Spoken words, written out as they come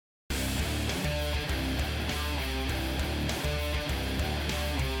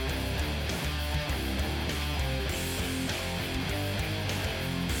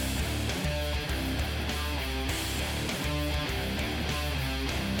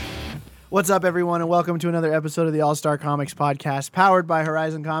What's up, everyone, and welcome to another episode of the All-Star Comics Podcast, powered by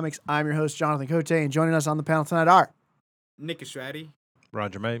Horizon Comics. I'm your host, Jonathan Cote, and joining us on the panel tonight are Nick Estradi,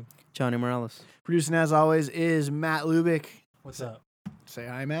 Roger May, Johnny Morales. producing, as always, is Matt Lubick. What's up? Say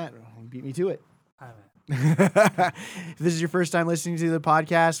hi, Matt. Beat me to it. Hi, man. If this is your first time listening to the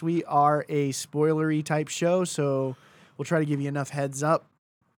podcast, we are a spoilery type show, so we'll try to give you enough heads up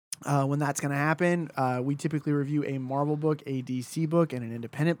when that's going to happen. We typically review a Marvel book, a DC book, and an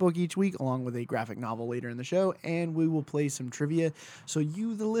independent book each week, along with a graphic novel later in the show, and we will play some trivia so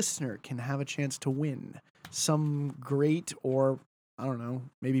you, the listener, can have a chance to win some great or, I don't know,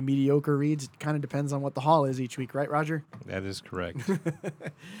 maybe mediocre reads. It kind of depends on what the haul is each week, right, Roger? that is correct.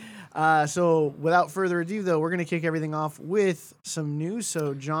 So without further ado, though, we're going to kick everything off with some news.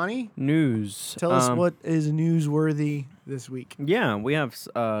 So, Johnny, News. tell us what is newsworthy this week. Yeah, we have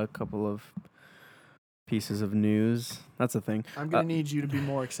a couple of pieces of news. That's a thing. I'm going to need you to be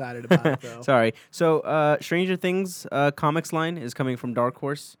more excited about it, though. Sorry. So, Stranger Things comics line is coming from Dark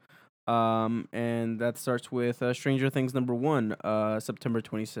Horse. And that starts with Stranger Things #1, September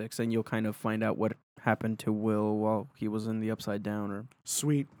 26th. And you'll kind of find out what happened to Will while he was in the Upside Down or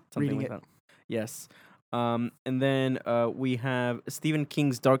Sweet. something Reading like it. that. Yes. And then we have Stephen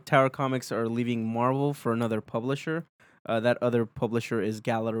King's Dark Tower comics are leaving Marvel for another publisher. That other publisher is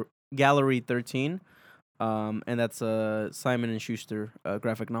Gallery 13. And that's Simon & Schuster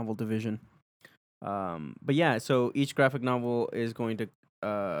graphic novel division. But yeah, so each graphic novel is going to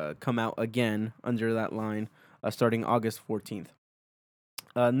come out again under that line starting August 14th.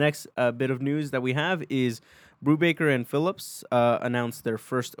 Next bit of news that we have is Brubaker and Phillips announced their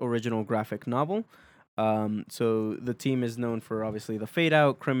first original graphic novel. So the team is known for obviously The Fade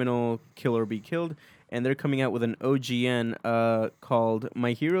Out, Criminal, Kill or Be Killed, and they're coming out with an OGN called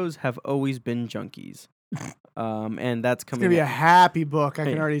My Heroes Have Always Been Junkies. And that's It's coming going to be a out. happy book, I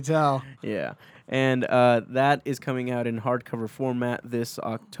can already tell. Yeah. And that is coming out in hardcover format this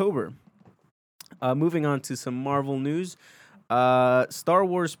October. Moving on to some Marvel news. Star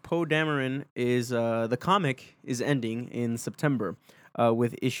Wars Poe Dameron is the comic is ending in September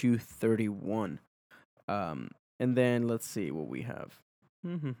with issue 31. And then let's see what we have.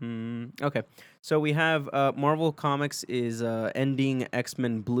 Okay, so we have Marvel Comics is ending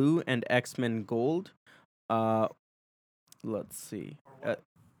X-Men Blue and X-Men Gold. Let's see.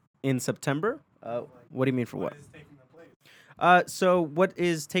 In September. What do you mean for what? So what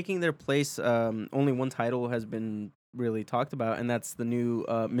is taking their place? Only one title has been really talked about, and that's the new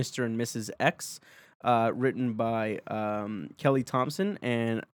Mr. and Mrs. X, written by Kelly Thompson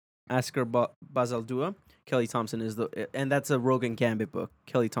and Asker Bazaldua. Kelly Thompson is and that's a Rogue Gambit book.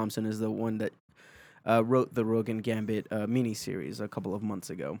 Kelly Thompson is the one that wrote the Rogue Gambit miniseries a couple of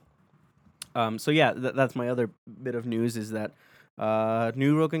months ago. So yeah, that's my other bit of news is that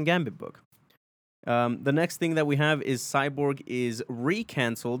new Rogue Gambit book. The next thing that we have is Cyborg is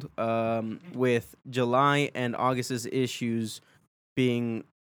re-canceled with July and August's issues being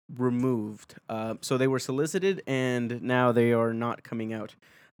removed. So they were solicited and now they are not coming out.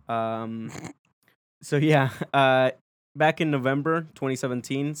 So yeah, back in November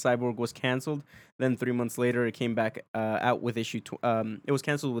 2017, Cyborg was canceled. Then 3 months later, it came back out with issue. It was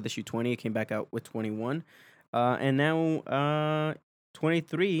canceled with issue 20. It came back out with 21, and now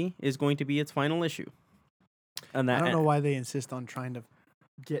 23 is going to be its final issue. And that I don't know why they insist on trying to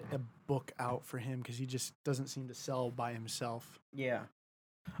get a book out for him because he just doesn't seem to sell by himself. Yeah.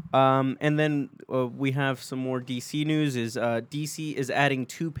 And then we have some more DC news. Is DC is adding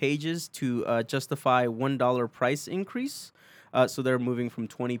 2 pages to justify $1 price increase. So they're moving from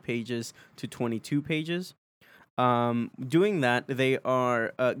 20 pages to 22 pages. Doing that, they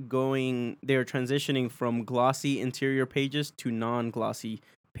are transitioning from glossy interior pages to non-glossy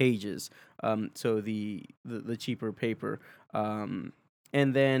pages. So the cheaper paper. And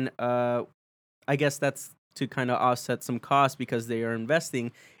then I guess that's to kind of offset some costs because they are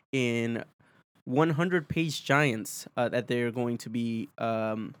investing in 100-page giants that they're going to be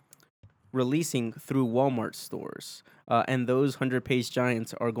releasing through Walmart stores. And those 100-page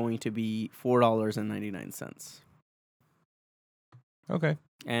giants are going to be $4.99. Okay.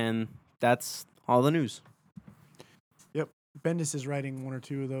 And that's all the news. Yep. Bendis is writing 1 or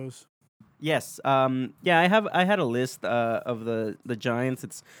 2 of those. Yes. Yeah, I had a list of the giants.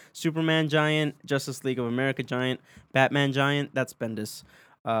 It's Superman giant, Justice League of America giant, Batman giant. That's Bendis.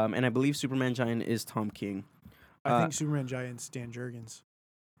 And I believe Superman giant is Tom King. I think Superman Giant's Dan Jurgens.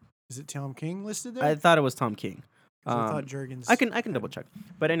 Is it Tom King listed there? I thought it was Tom King. 'Cause I thought Jurgens. I can double check.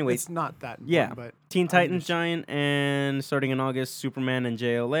 But anyway, It's not that important, yeah. but Teen Titans just- giant, and starting in August, Superman and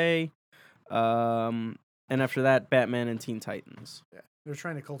JLA. And after that, Batman and Teen Titans. yeah, they're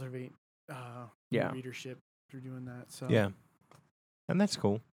trying to cultivate Yeah. readership through doing that. So Yeah. And that's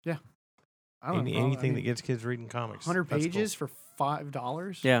cool. I don't know. Anything that gets kids reading comics. 100 that's pages for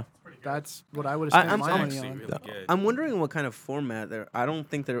 $5. Yeah. That's what I would have spent I'm- my I'm- money Actually on. really good. I'm wondering what kind of format there. I don't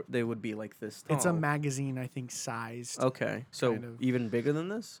think they would be like this tall. It's a magazine, I think, sized. Okay, so kind of. even bigger than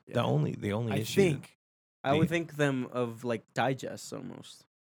this. cool. The only I issue. think. I would think them of like digests almost.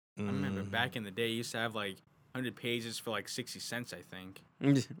 I remember Mm, back in the day, you used to have like 100 pages for like 60 cents, I think.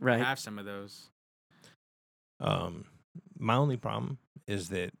 Right. I have some of those. My only problem is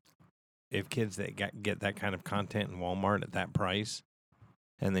that if kids that get that kind of content in Walmart at that price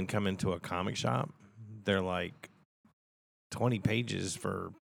and then come into a comic shop, they're like 20 pages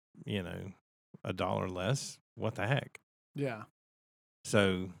for, $1 less. What the heck? Yeah.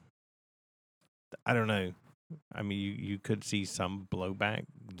 So I don't know. I mean, you could see some blowback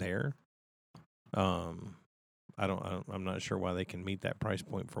there. I'm not sure why they can meet that price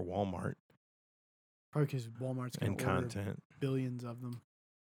point for Walmart Probably because Walmart's going and to order content. billions of them.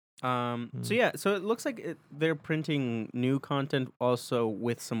 So yeah, so it looks like they're printing new content also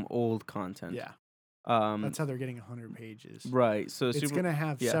with some old content. Yeah. Um, That's how they're getting 100 pages. right. So It's going to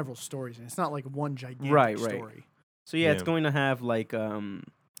have yeah. several stories, and it's not like one gigantic Right. story. So yeah, it's Yeah. going to have like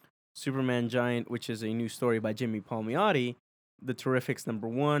Superman Giant, which is a new story by Jimmy Palmiotti, The Terrifics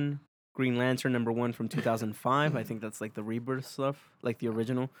 #1, Green Lantern #1 from 2005. I think that's like the rebirth stuff, like the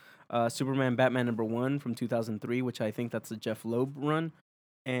original. Superman Batman #1 from 2003, which I think that's a Jeff Loeb run,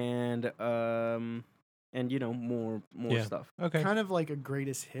 and more Yeah. stuff. Okay. Kind of like a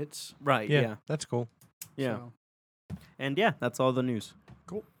greatest hits. Right. Yeah, Yeah. that's cool. Yeah. So. And yeah, that's all the news.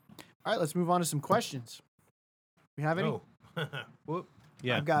 All right, let's move on to some questions. We have any? Oh. Whoop.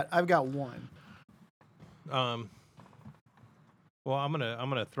 Yeah. I've got one. Well, I'm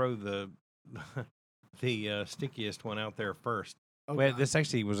gonna throw the stickiest one out there first. Oh, Well, God. this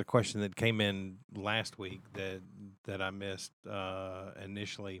actually was a question that came in last week that I missed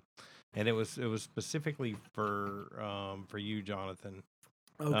initially, and it was specifically for you, Jonathan.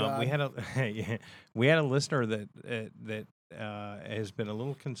 Oh, God. We had a listener that has been a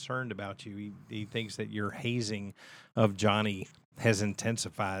little concerned about you. He thinks that your hazing of Johnny has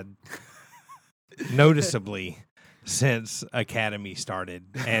intensified noticeably since Academy started,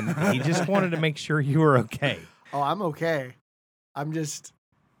 and he just wanted to make sure you were okay. Oh, I'm okay. I'm just,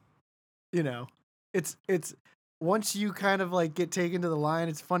 it's once you kind of like get taken to the line,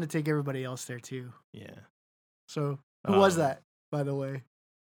 it's fun to take everybody else there too. Yeah. So who was Um, that, by the way?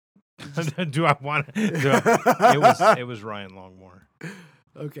 Do I want to? It was Ryan Longmore.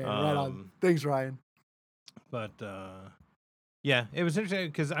 Okay, right on. Um, Thanks, Ryan. But yeah, it was interesting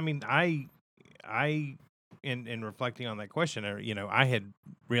because I mean, I in reflecting on that question, I had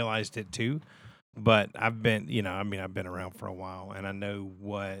realized it too, but I've been around for a while, and I know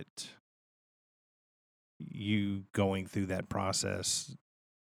what you going through that process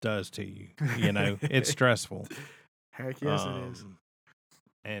does to you. It's stressful. Heck yes, it is.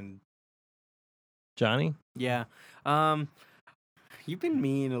 And Johnny, Yeah. You've been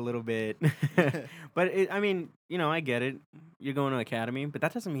mean a little bit. But I get it. You're going to Academy, but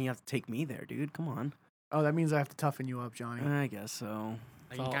that doesn't mean you have to take me there, dude. Come on. Oh, that means I have to toughen you up, Johnny. I guess so.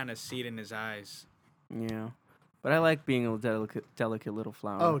 I can kind of see it in his eyes. Yeah. But I like being a delicate little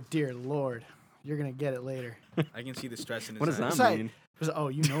flower. Oh, dear Lord. You're going to get it later. I can see the stress in his What does eyes. that Besides- mean? Oh,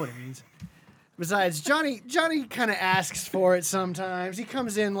 you know what it means. Besides, Johnny kind of asks for it sometimes. He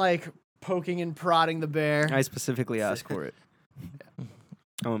comes in like poking and prodding the bear. I specifically asked for it.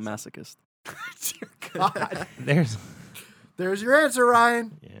 I'm a masochist. Dear God. there's There's your answer,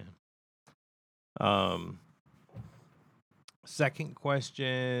 Ryan. yeah. Second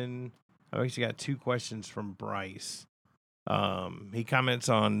question. I've actually got two questions from Bryce. He comments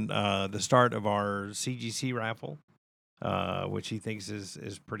on the start of our CGC raffle, which he thinks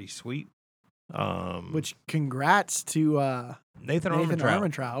is pretty sweet. Which congrats to Nathan Nathan Armentrout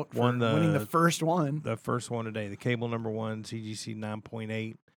Armentrout for won winning the first one. the first one today, the cable #1 CGC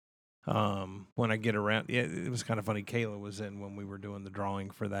 9.8. When I get around, yeah, it was kind of funny. Kayla was in when we were doing the drawing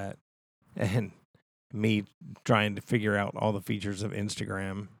for that, and me trying to figure out all the features of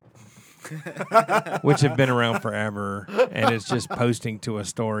Instagram, which have been around forever, and it's just posting to a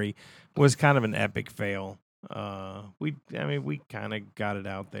story, was kind of an epic fail. We kind of got it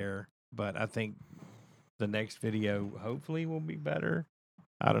out there, but I think the next video hopefully will be better.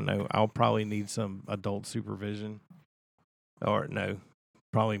 I don't know. I'll probably need some adult supervision, or no,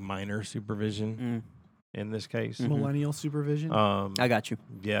 probably minor supervision in this case. Millennial supervision. I got you.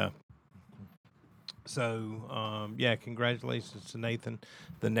 Yeah. So, congratulations to Nathan.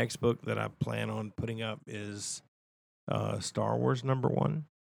 The next book that I plan on putting up is Star Wars #1.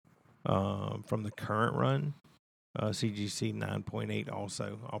 from the current run. CGC 9.8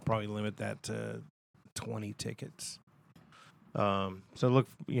 also. I'll probably limit that to 20 tickets. So look,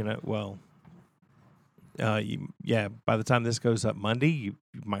 by the time this goes up Monday, you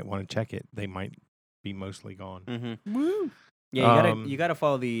might want to check it. They might be mostly gone. Mm-hmm. Woo! Yeah, you gotta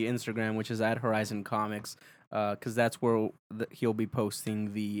follow the Instagram, which is at Horizon Comics, because that's where he'll be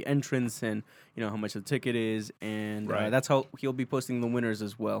posting the entrance and how much the ticket is, and that's how he'll be posting the winners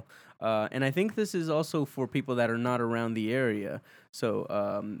as well. And I think this is also for people that are not around the area. So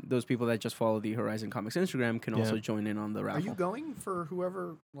those people that just follow the Horizon Comics Instagram can also join in on the raffle. Are you going for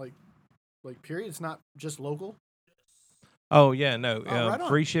whoever like period? It's not just local. Oh yeah, no, right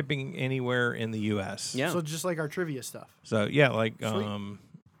free shipping anywhere in the U.S. Yeah. So just like our trivia stuff. So yeah, like Frank,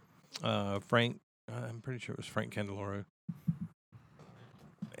 I'm pretty sure it was Frank Candeloro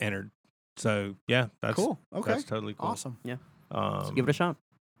entered. So yeah, that's cool. Okay, that's totally cool. Awesome. Yeah. So give it a shot.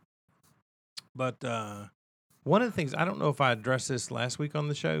 But one of the things, I don't know if I addressed this last week on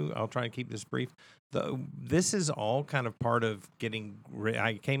the show. I'll try and keep this brief. This is all kind of part of getting.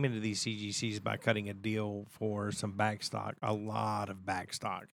 I came into these CGCs by cutting a deal for some backstock, a lot of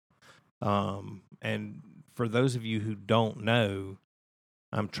backstock. And for those of you who don't know,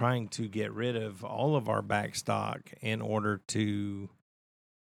 I'm trying to get rid of all of our backstock in order to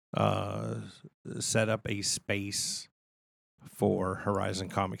set up a space for Horizon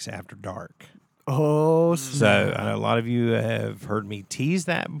Comics After Dark. Oh, so a lot of you have heard me tease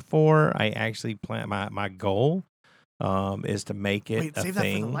that before. I actually plan my goal is to make it a save thing.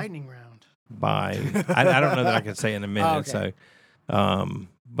 That for the lightning round. I don't know that I can say in a minute. Okay. So,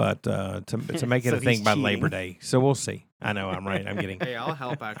 but to make it a thing by Labor Day. So we'll see. I know I'm right. I'm getting. Hey, I'll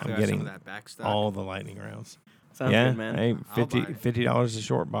help out clear some of that back stuff. All the lightning rounds. Sounds good, man. Hey, $50 a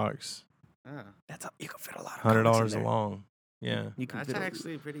short box. That's you can fit a lot of $100 a long. Yeah, that's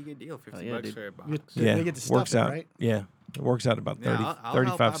actually a pretty good deal. $50 for a box. They get to works stuff out. Right? Yeah, it works out about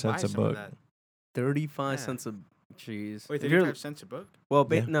 35 cents a book. 35 cents a jeez. Wait, 35 cents a book? Well,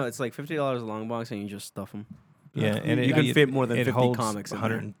 no, it's like $50 a long box, and you just stuff them. Yeah, and you can fit more than 50 holds comics.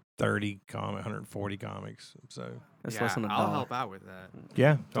 130 140 comics. So that's less than $1. I'll help out with that.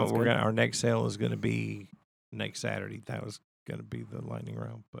 Yeah, so our next sale is going to be next Saturday. That was going to be the lightning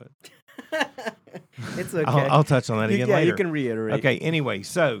round, but it's okay. I'll touch on that again later. You can reiterate. Okay. Anyway,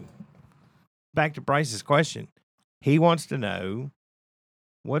 so back to Bryce's question. He wants to know,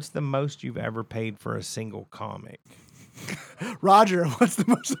 what's the most you've ever paid for a single comic? Roger, what's the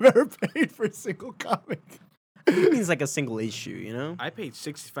most I've ever paid for a single comic? It means like a single issue, I paid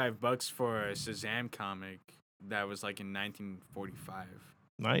 $65 for a Shazam comic that was like in 1945.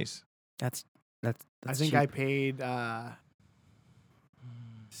 Nice. That's I think cheap. I paid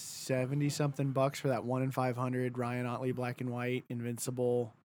 70-something bucks for that 1 in 500 Ryan Otley black and white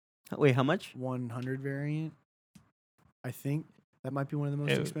Invincible. Wait, how much? 100 variant. I think that might be one of the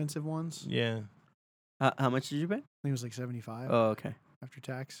most expensive ones. Yeah. How much did you pay? I think it was like 75. Oh, okay. After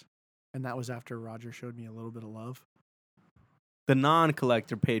tax. And that was after Roger showed me a little bit of love. The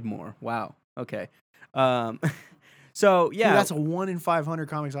non-collector paid more. Wow. Okay. So, yeah. Dude, that's a 1 in 500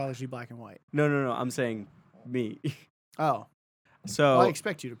 comics Odyssey black and white. No. I'm saying me. Oh. So well, I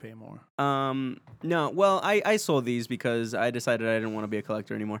expect you to pay more. No. Well, I sold these because I decided I didn't want to be a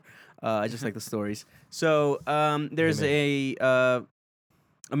collector anymore. I just like the stories. So, there's a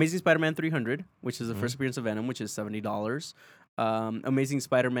Amazing Spider-Man 300, which is the first appearance of Venom, which is $70. Amazing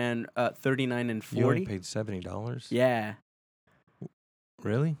Spider-Man 39 and 40. You only paid $70? Yeah.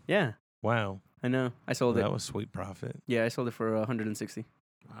 Really? Yeah. Wow. I know. I sold it. That was sweet profit. Yeah, I sold it for $160.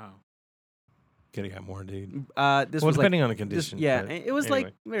 Wow. Could have got more, dude. This was depending on the condition. It was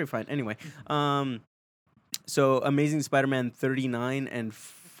like very fine. Anyway, so Amazing Spider-Man 39 and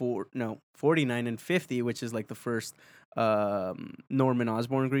 49 and 50, which is like the first Norman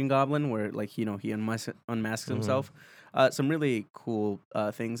Osborn Green Goblin, where like he unmasks himself. Some really cool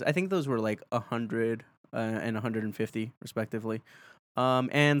things. I think those were like 100 and 150 respectively.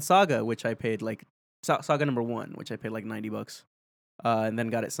 And Saga, which I paid like Saga number 1, which I paid like $90. And then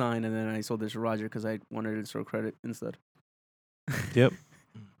got it signed, and then I sold it to Roger because I wanted to throw credit instead. Yep.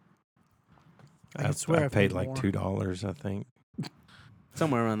 I swear I paid more. like $2, I think.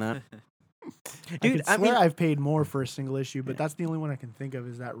 Somewhere around that. Dude, I swear I've paid more for a single issue, but that's the only one I can think of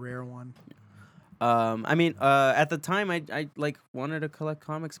is that rare one. At the time, I like wanted to collect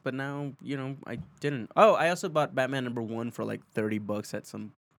comics, but now, I didn't. Oh, I also bought Batman number 1 for like $30 at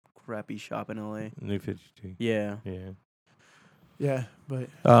some crappy shop in LA. New 52. Yeah. Yeah. Yeah, but...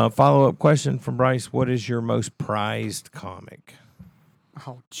 follow-up question from Bryce. What is your most prized comic?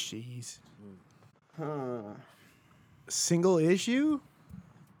 Oh, jeez. Single issue?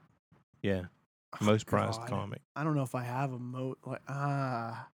 Yeah, most prized God. comic. I don't know if I have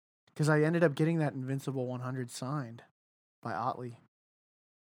a because I ended up getting that Invincible 100 signed by Otley.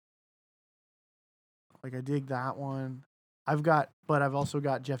 Like, I dig that one. But I've also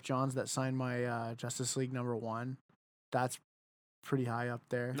got Jeff Johns that signed my Justice League #1. That's pretty high up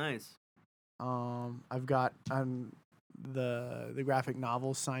there. Nice. I've got the graphic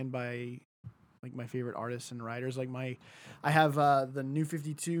novels signed by like my favorite artists and writers. Like I have the New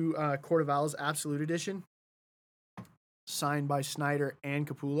 52 Court of Owls Absolute Edition signed by Snyder and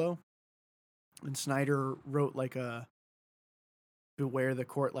Capullo. And Snyder wrote like a Beware the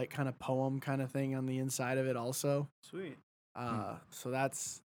Court like kind of poem kind of thing on the inside of it also. Sweet. So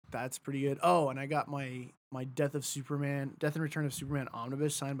that's pretty good. Oh, and I got my Death and Return of Superman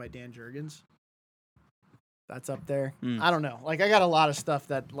omnibus signed by Dan Jurgens. That's up there. I don't know. Like, I got a lot of stuff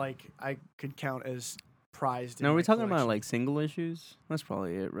that like I could count as prized. Now, are we talking collection. about like single issues? That's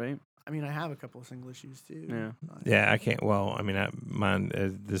probably it, right? I mean, I have a couple of single issues too. Yeah. Yeah, I can't. Well, I mean, mine.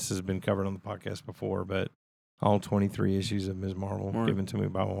 This has been covered on the podcast before, but all 23 issues of Ms. Marvel given to me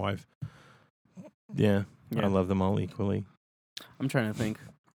by my wife. Yeah, I love them all equally. I'm trying to think.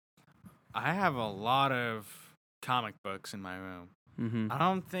 I have a lot of comic books in my room. Mm-hmm. I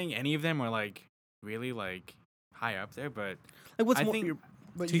don't think any of them are like really like high up there, but Like, what's I more? think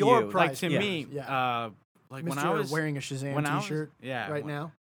But to your you. prize, like to yeah, me, yeah. like Mr. when I was wearing a Shazam when I was- T-shirt yeah,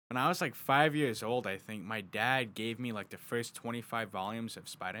 now. When I was like 5 years old, I think my dad gave me like the first 25 volumes of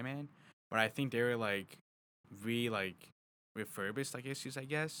Spider-Man, but I think they were like refurbished like issues, I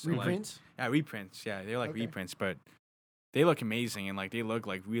guess. So, like, Reprints. reprints. Yeah, they're like Okay. reprints, but they look amazing and like they look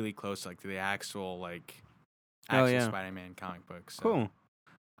like really close like to the actual Spider-Man comic book. So Cool.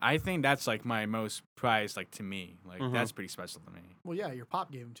 I think that's like my most prized like to me. Like that's pretty special to me. Well, yeah, your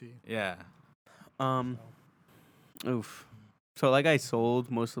pop gave them to you. Yeah. Oof. So like I sold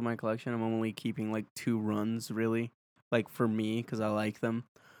most of my collection. I'm only keeping like 2 runs really, like for me because I like them.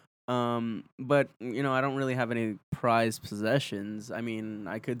 But you know I don't really have any prized possessions. I mean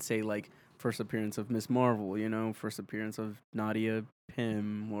I could say like first appearance of Miss Marvel, you know, first appearance of Nadia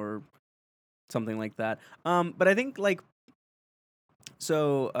Pym or something like that. But I think like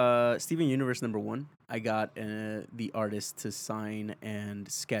so Steven Universe #1, I got the artist to sign and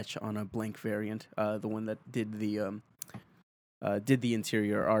sketch on a blank variant, the one that did the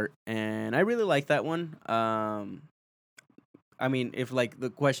interior art, and I really like that one. I mean, if like the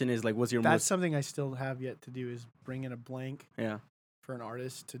question is like, what's your That's most something I still have yet to do is bring in a blank yeah? for an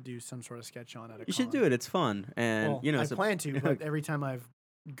artist to do some sort of sketch on at a You should do it. It's fun, and Well, you know, I it's plan to, but every time I've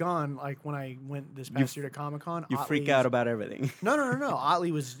gone, like when I went this past year to Comic-Con, you freak out about everything. No.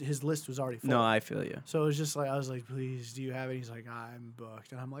 Otley his list was already full. No, I feel you. So it was just like I was like, please, do you have it? He's like, I'm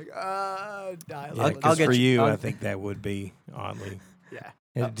booked, and I'm like, Yeah, I'll 'cause get for you- I think that would be oddly. yeah,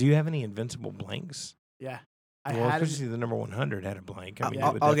 And do you have any Invincible blanks? yeah. I Well, had especially the #100 had a blank. I mean,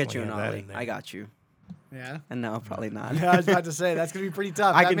 you would I'll get you definitely an have that Ollie. in there. I got you. Yeah. And no, probably not. Yeah, I was about to say that's gonna be pretty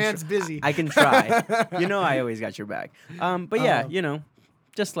tough. I That can man's busy. I can try. You know, I always got your back. But yeah, you know,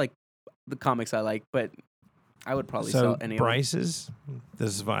 just like the comics I like, but I would probably sell any Bryce's.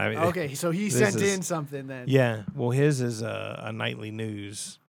 This is why. I mean, Okay, so he this sent is- in something then. Yeah. Well, his is a nightly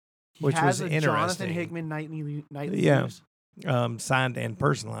news, He which has was a Jonathan interesting. Hickman nightly Yeah. news. Signed and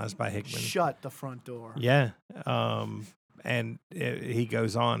personalized by Hickman. Shut the front door. Yeah. And he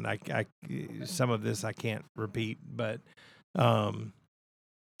goes on. I some of this I can't repeat, but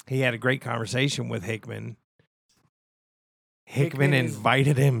he had a great conversation with Hickman. Hickman Hickman is-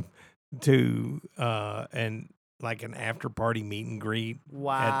 invited him to an after party meet and greet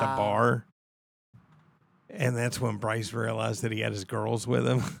Wow. at the bar. And that's when Bryce realized that he had his girls with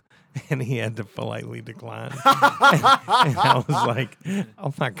him, and he had to politely decline. And I was like,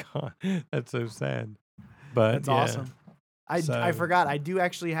 "Oh my god, that's so sad." But That's yeah. awesome. I So- forgot. I do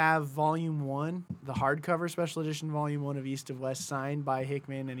actually have Volume 1, the hardcover special edition Volume 1 of East of West, signed by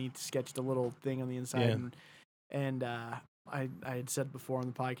Hickman, and he sketched a little thing on the inside. Yeah. And I had said before on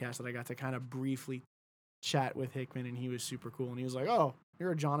the podcast that I got to kind of briefly chat with Hickman, and he was super cool. And he was like, "Oh,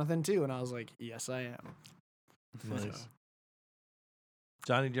 you're a Jonathan too?" And I was like, "Yes, I am." Nice. So,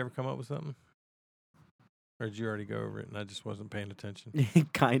 Johnny, did you ever come up with something? Or did you already go over it and I just wasn't paying attention?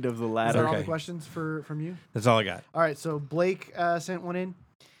 kind of the is latter. that all the Okay. questions from you? That's all I got. All right, so Blake sent one in.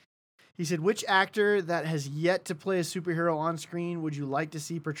 He said, which actor that has yet to play a superhero on screen would you like to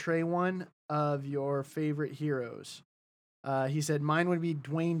see portray one of your favorite heroes? He said, mine would be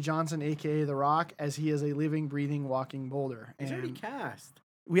Dwayne Johnson, a.k.a. The Rock, as he is a living, breathing, walking boulder. He's already And cast.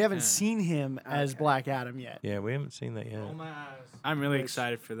 we haven't Yeah. seen him as Okay. Black Adam yet. Yeah, we haven't seen that yet. my eyes. I'm really Which-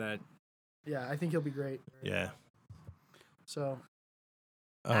 excited for that. Yeah, I think he'll be great. Yeah. So,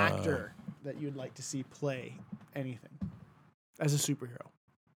 Uh, actor. that you'd like to see play anything as a superhero?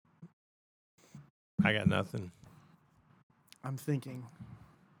 I got nothing. I'm thinking.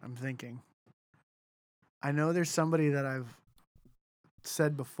 I know there's somebody that I've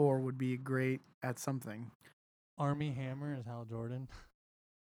said before would be great at something. Army Hammer is Hal Jordan.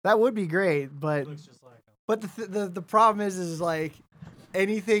 That would be great, but Looks just like him. but the problem is like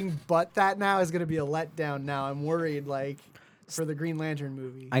anything but that now is going to be a letdown. Now I'm worried like for the Green Lantern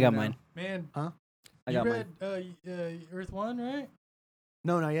movie. I got mine. Man, Huh? I you got read Earth 1, right?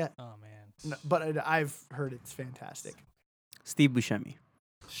 No, not yet. Oh, man. No, but I've heard it's fantastic. Steve Buscemi.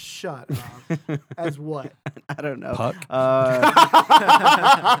 Shut up. As what? I don't know. Puck?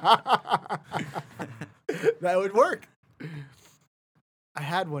 That would work. I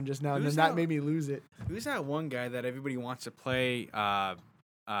had one just now, and Who's then that that- made me lose it. Who's that one guy that everybody wants to play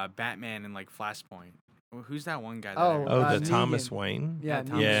Batman in like Flashpoint? Who's that one guy? That Oh, everybody- Oh, the Negan. Thomas Wayne? Yeah,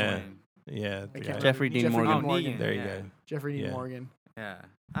 Thomas Yeah. Wayne. Yeah. I the can't guy. Jeffrey Dean Morgan. Oh, Morgan. Negan, There you yeah. go. Jeffrey Dean Yeah. Morgan. Yeah,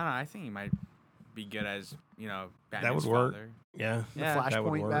 I don't know. I think he might be good as Batman's would work. father. Yeah. The Yeah, that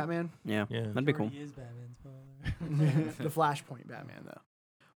would Flashpoint work. Batman. Yeah, Yeah. that'd be cool. He is Batman's father. The Flashpoint Batman, though.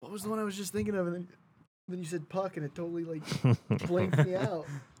 What was the one I was just thinking of? And then you said Puck, and it totally like blinked me out.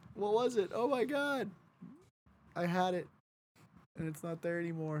 What was it? Oh my god! I had it, and it's not there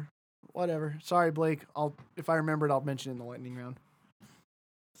anymore. Whatever. Sorry, Blake. If I remember it, I'll mention it in the lightning round.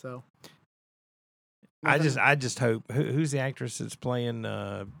 So. I just hope who's the actress that's playing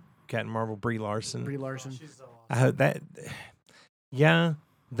Captain Marvel? Brie Larson. Brie Larson. She's so awesome. I hope that. Yeah,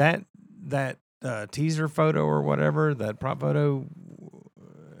 that teaser photo or whatever, that prop photo,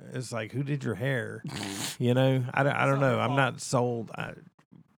 is like, who did your hair? I don't know. I'm not sold.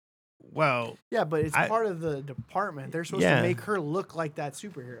 Yeah, but it's part of the department. They're supposed to make her look like that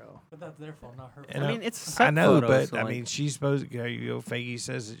superhero. But that's their fault, not her fault. And I mean, it's a set I know, photo, but so, I like- mean, she's supposed. Feige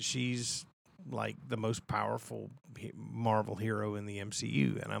says that she's like the most powerful Marvel hero in the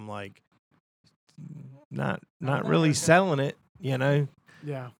MCU, and I'm like, not really selling it,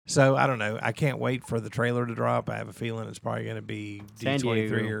 Yeah. So I don't know. I can't wait for the trailer to drop. I have a feeling it's probably going to be San D23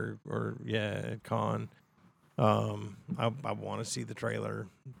 Diego. or Con. I want to see the trailer.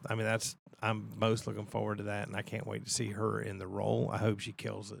 I mean, I'm most looking forward to that, and I can't wait to see her in the role. I hope she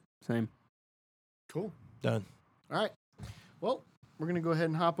kills it. Same. Cool. Done. All right. Well, we're going to go ahead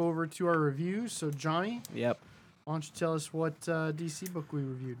and hop over to our reviews. So, Johnny, Yep. why don't you tell us what DC book we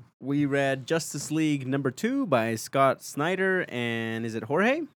reviewed? We read Justice League #2 by Scott Synder, and is it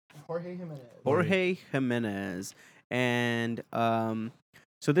Jorge? Jorge Jimenez. Jorge Jimenez. And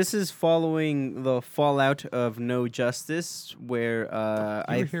so this is following the fallout of No Justice, where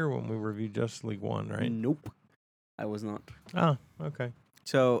You were here when we reviewed Justice League 1, right? Nope, I was not. Oh, okay.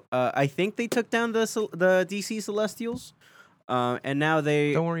 So I think they took down the DC Celestials, and now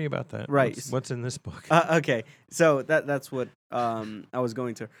they. Don't worry about that. Right. What's in this book? Okay, so that's what I was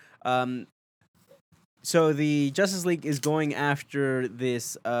going to. So the Justice League is going after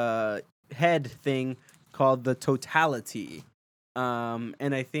this head thing called the Totality, and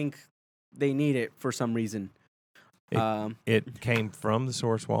I think they need it for some reason. It came from the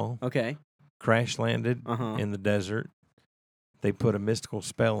Source Wall, Okay. crash landed Uh-huh. in the desert. They put a mystical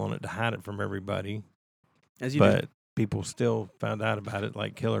spell on it to hide it from everybody, As you but people still found out about it,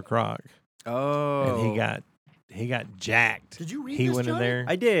 like Killer Croc, do. Oh. and he got jacked. Did you read He this, went in Johnny? there.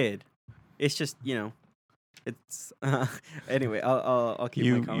 I did. It's just it's anyway. I'll keep my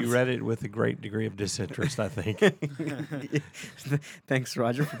You comments. read it with a great degree of disinterest, I think. Thanks,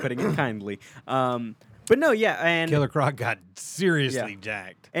 Roger, for putting it kindly. But no, yeah, and Killer Croc got seriously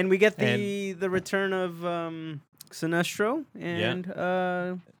jacked. and we get the return of Sinestro and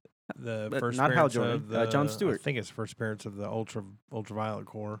The But first not Hal appearance Jordan, of the John Stewart. I think it's the first appearance of the Ultraviolet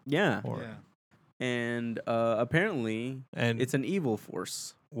Corps. yeah, Or, Yeah. and apparently And it's an evil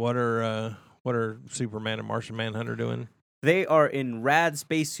force. what are Superman and Martian Manhunter doing? They are in rad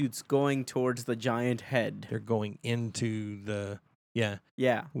spacesuits going towards the giant head. They're going into the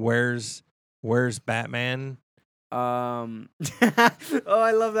Yeah. Where's Batman? Oh,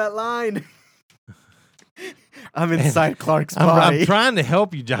 I love that line. I'm inside Clark's body. I'm trying to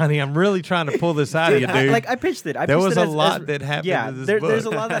help you, Johnny. I'm really trying to pull this out of you, dude. I pitched it. There was a as- lot that happened Yeah, in this there's a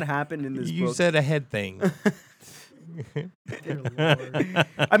book. lot that happened in this You book. said a head thing. Dear Lord.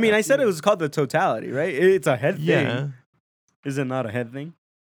 I mean, I said it was called the Totality, right? It's a head Yeah. thing. Is it not a head thing?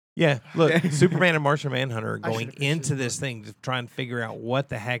 Yeah, look, Superman and Martian Manhunter are I going should've finished into this this thing to try and figure out what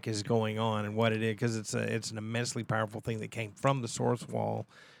the heck is going on and what it is, because it's an immensely powerful thing that came from the Source Wall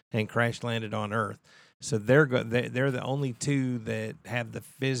and crash landed on Earth. So they're the only two that have the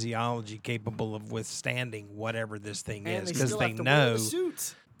physiology capable of withstanding whatever this thing And is, they because still they have to wear know the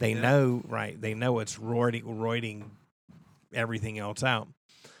suits. They know, right? They know it's roiding everything else out.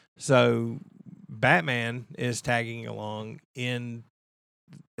 So Batman is tagging along in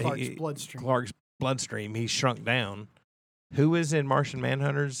Clark's bloodstream. He's shrunk down. Who is in Martian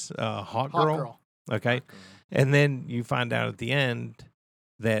Manhunter's Hawk Girl? Okay. Hawk Girl. And then you find out at the end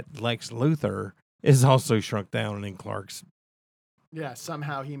that Lex Luthor is also shrunk down in Clark's. Yeah,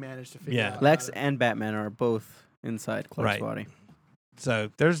 somehow he managed to figure out. Lex and Batman are both inside Clark's body.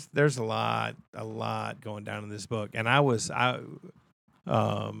 So there's a lot going down in this book. And I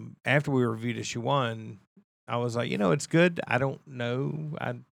after we reviewed issue 1, I was like, it's good. I don't know.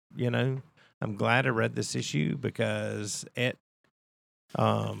 I'm glad I read this issue because it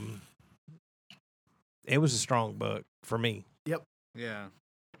was a strong book for me. Yep. Yeah.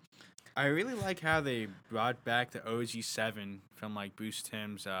 I really like how they brought back the OG7 from like Bruce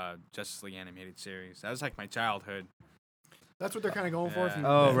Timm's Justice League animated series. That was like my childhood. That's what they're kind of going for. If you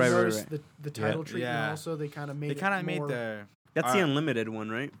right. notice the title treatment also, they kind of made made the... That's the Unlimited one,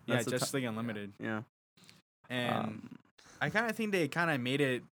 right? Yeah, That's Justice League Unlimited. Yeah. And I kind of think they kind of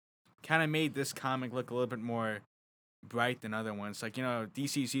made this comic look a little bit more bright than other ones. Like,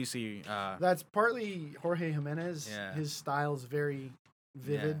 DC's usually... That's partly Jorge Jimenez. Yeah. His style's very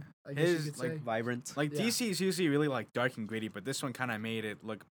vivid, I guess you could say. Vibrant. Like, DC is usually really, like, dark and gritty, but this one kind of made it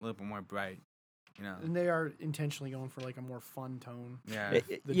look a little bit more bright, And they are intentionally going for, like, a more fun tone. Yeah.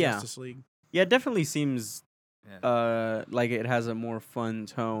 The Justice League. Yeah, it definitely seems like it has a more fun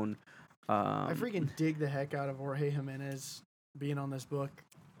tone. I freaking dig the heck out of Jorge Jimenez being on this book.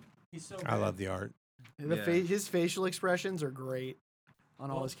 He's so I love the art. His facial expressions are great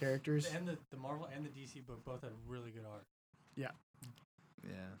on all his characters. And the Marvel and the DC book both had really good art. Yeah.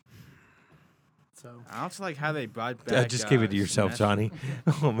 Yeah. So I also like how they brought back... just give it to yourself, Johnny.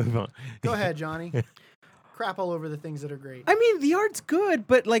 We'll move on. Go ahead, Johnny. Crap all over the things that are great. I mean, the art's good,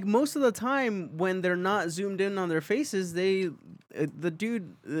 but like most of the time when they're not zoomed in on their faces, the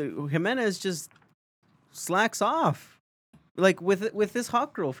dude Jimenez just slacks off. Like with this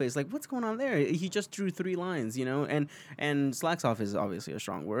Hawk Girl face, like what's going on there? He just drew 3 lines, and slacks off is obviously a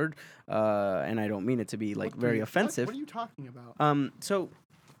strong word, and I don't mean it to be like very offensive. What are you talking about? So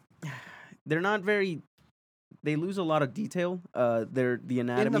they're not very. They lose a lot of detail. They're the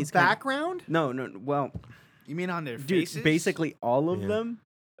anatomy in the background. No. Well, you mean on their dude, faces? basically all of them.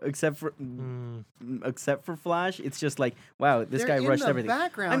 Except for Flash, it's just like, wow, this guy rushed everything. In the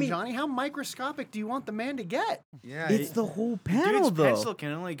background, Johnny, how microscopic do you want the man to get? Yeah, it's the whole panel, dude's though. pencil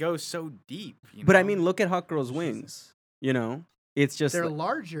can only go so deep. But I mean, look at Hawk Girl's wings. It's just they're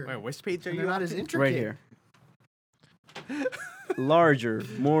larger. Wait, which page are you? They're not as intricate. Right here. Larger,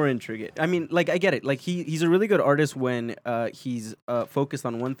 more intricate. I mean, like I get it. Like he's a really good artist when he's focused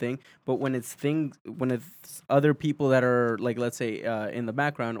on one thing, but when it's other people that are like, let's say in the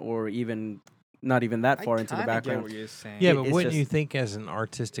background or even not even that far into the background. Get what you're saying. Yeah, but wouldn't you think as an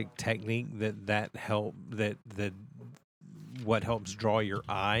artistic technique that what helps draw your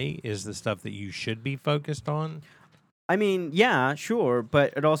eye is the stuff that you should be focused on? I mean, yeah, sure,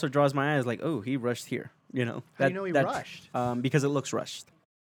 but it also draws my eyes like, oh, he rushed here. How do you know he rushed? Because it looks rushed.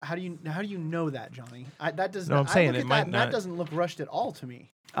 How do you know that, Johnny? That does. No, not, I'm saying I look it at might that, not. That doesn't look rushed at all to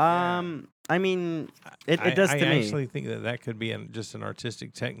me. I mean, it does to me. I actually think that could be just an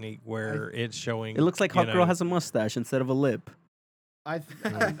artistic technique where it's showing. It looks like Hawk Girl has a mustache instead of a lip.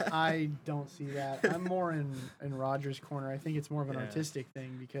 I don't see that. I'm more in Roger's corner. I think it's more of an artistic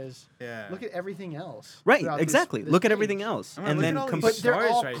thing because look at everything else. Right, exactly. This look at page. everything else, I mean, and then But they're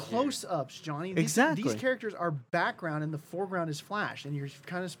all right close-ups, Johnny. Exactly. These characters are background, and the foreground is Flash, and you're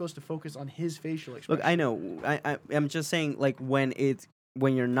kind of supposed to focus on his facial expression. Look, I know. I'm just saying, like when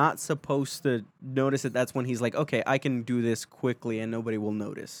you're not supposed to notice it, that's when he's like, okay, I can do this quickly, and nobody will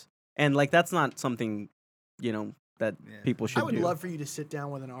notice. And like that's not something, that people should do. I would love for you to sit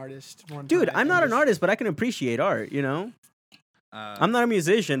down with an artist one Dude, time I'm not and an artist, but I can appreciate art, I'm not a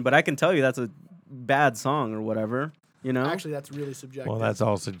musician, but I can tell you that's a bad song or whatever, Actually, that's really subjective. Well, that's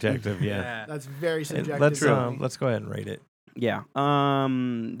all subjective, yeah. That's very subjective. Let's go ahead and rate it. Yeah.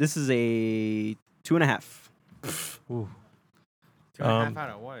 This is a 2.5. Ooh. 2.5 out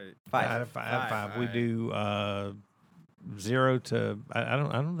of what? 5. Out of five. We alright. do 0 to. I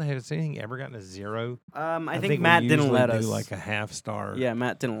don't think has anything ever gotten a 0. I think we Matt didn't usually let do us. like a half star. Yeah,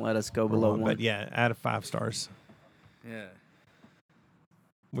 Matt didn't let us go or below one, 1. But yeah, out of 5 stars. Yeah.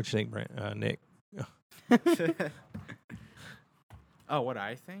 What you think, Nick? Oh, what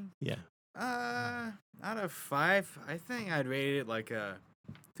I think? Yeah. Out of 5, I think I'd rate it like a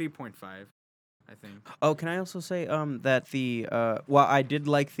 3.5. I think. Oh, can I also say that I did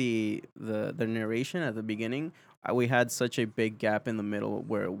like the narration at the beginning we had such a big gap in the middle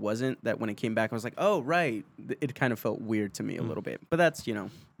where it wasn't, that when it came back, I was like, oh, right. It kind of felt weird to me a little bit. But that's,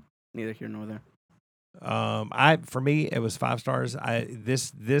 neither here nor there. For me, it was 5 stars.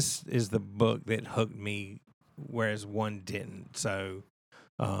 This is the book that hooked me, whereas 1 didn't. So,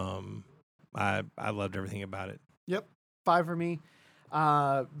 I loved everything about it. Yep, 5 for me.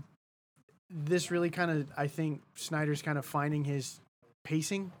 This really kind of, I think Snyder's kind of finding his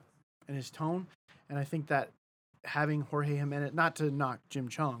pacing and his tone, and I think that having Jorge Jimenez, not to knock Jim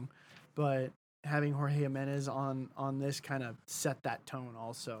Chung, but having Jorge Jimenez on this kind of set that tone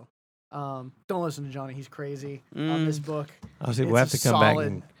also. Don't listen to Johnny; he's crazy on this book. Obviously, we'll have to come back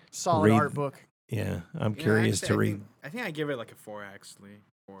and solid read, art book. Yeah, I'm curious to read. I think I give it like a 4 actually.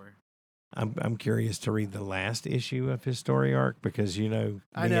 4. I'm curious to read the last issue of his story arc because I know.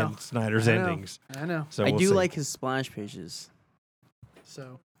 and Snyder's endings. I know. So I we'll do see. like his splash pages.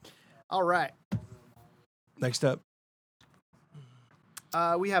 So, all right. Next up,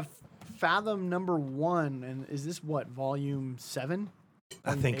 We have Fathom #1, and is this what, volume 7?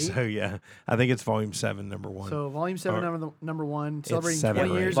 I think 8? so. Yeah, I think it's volume 7, number 1. So volume 7, number 1, celebrating 7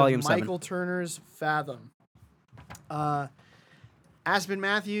 20 or 8. years Volume of 7. Michael Turner's Fathom. Aspen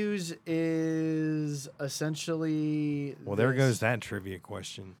Matthews is essentially. Well, there goes that trivia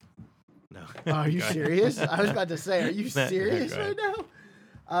question. No. Are you Go ahead. serious? I was about to say, are you No, serious go right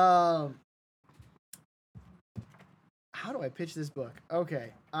now? How do I pitch this book?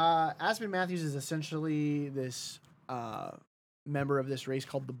 Okay. Aspen Matthews is essentially this member of this race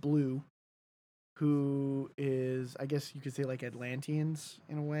called the Blue, who is, I guess you could say, like Atlanteans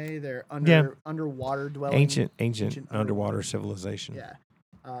in a way. They're underwater dwelling. Ancient underwater civilization. Yeah.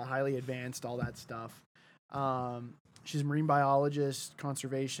 Highly advanced, all that stuff. She's a marine biologist,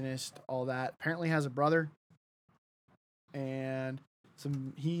 conservationist, all that. Apparently has a brother. And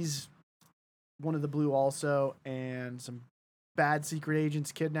he's one of the Blue also, and some bad secret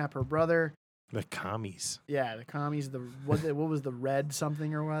agents kidnap her brother. The commies. Yeah, the commies. What was the red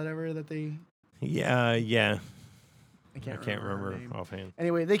something or whatever that they? Yeah. I can't remember her name. offhand.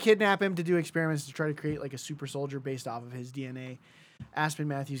 Anyway, they kidnap him to do experiments to try to create like a super soldier based off of his DNA. Aspen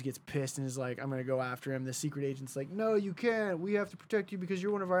Matthews gets pissed and is like, I'm going to go after him. The secret agent's like, no, you can't. We have to protect you because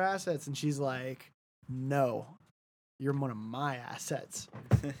you're one of our assets. And she's like, no, you're one of my assets.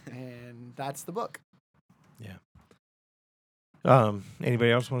 And that's the book. Yeah.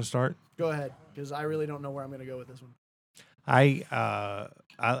 Anybody else want to start? Go ahead, because I really don't know where I'm going to go with this one. I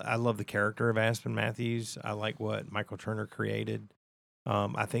love the character of Aspen Matthews. I like what Michael Turner created.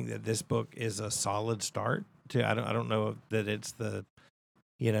 I think that this book is a solid start to. I don't know that it's the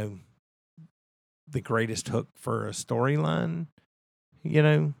greatest hook for a storyline.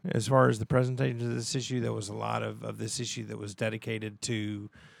 As far as the presentation of this issue, there was a lot of this issue that was dedicated to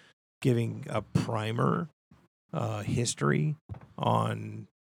giving a primer history on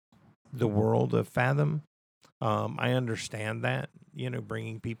the world of Fathom. I understand that,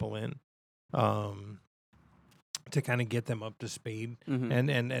 bringing people in to kind of get them up to speed. Mm-hmm.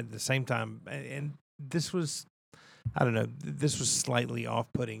 And at the same time, and this was, I don't know, this was slightly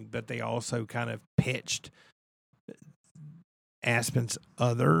off-putting, but they also kind of pitched Aspen's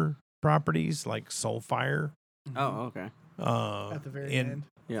other properties like Soulfire. Oh, okay. At the very end.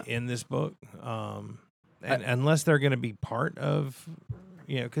 In this book. And unless they're going to be part of,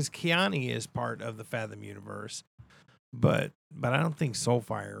 because Kiani is part of the Fathom universe, but I don't think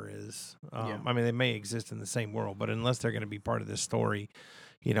Soulfire is. I mean, they may exist in the same world, but unless they're going to be part of this story,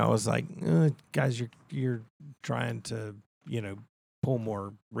 I was like, guys, you're trying to, pull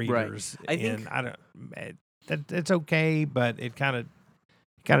more readers in. I don't. It's okay, but it kind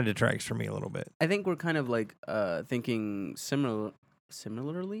of detracts from me a little bit. I think we're kind of like thinking similarly.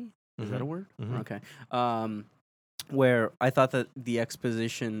 Is that a word? Mm-hmm. Okay. Where I thought that the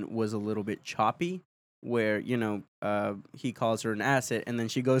exposition was a little bit choppy, where, he calls her an asset, and then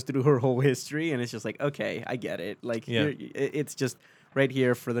she goes through her whole history, and it's just like, okay, I get it. Like, it's just right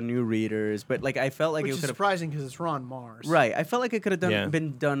here for the new readers. But, like, I felt like Which it is could have... surprising because it's Ron Marz. Right. I felt like it could have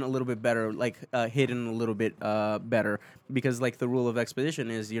been done a little bit better, like, hidden a little bit better, because, like, the rule of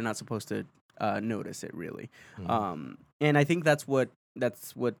exposition is you're not supposed to notice it, really. Mm-hmm. And I think that's what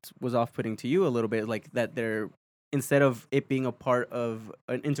was off-putting to you a little bit, like that they're, instead of it being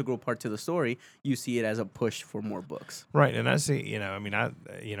an integral part to the story, you see it as a push for more books. Right, and I see,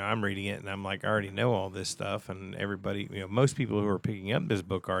 I'm reading it and I'm like, I already know all this stuff, and everybody, most people who are picking up this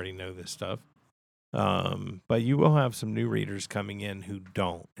book already know this stuff. But you will have some new readers coming in who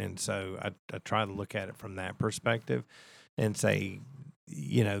don't, and so I try to look at it from that perspective and say,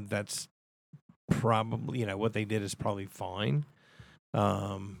 that's probably, what they did is probably fine.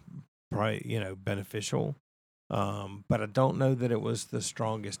 Probably, beneficial. But I don't know that it was the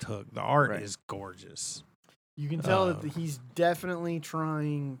strongest hook. The art Right. is gorgeous. You can tell that he's definitely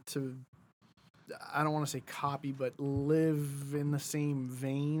trying to, I don't want to say copy, but live in the same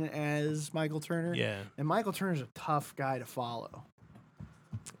vein as Michael Turner. Yeah, And Michael Turner's a tough guy to follow.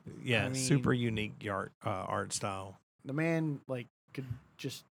 yeah, I mean- super unique art style. The man, like, could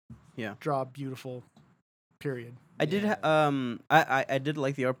just Yeah. draw beautiful, period. I did. I did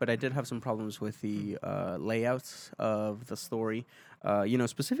like the art, but I did have some problems with the layouts of the story.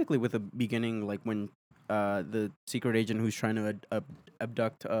 Specifically with the beginning, like when the secret agent who's trying to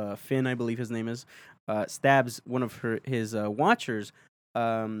abduct Finn, I believe his name is, stabs one of his watchers.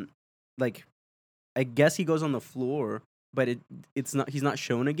 Like, I guess he goes on the floor, but it's not. He's not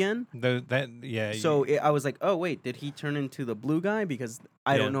shown again. So I was like, oh wait, did he turn into the blue guy? Because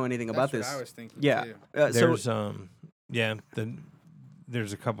I don't know anything about That's this. what I was thinking. Yeah. Too. there's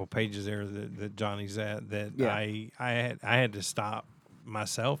there's a couple pages there that Johnny's at that Yeah. I had to stop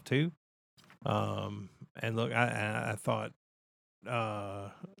myself too. And look, I thought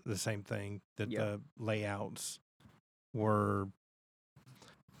the same thing, that the layouts were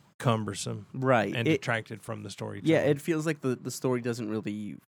cumbersome Right. and detracted from the story. Yeah, it feels like the story doesn't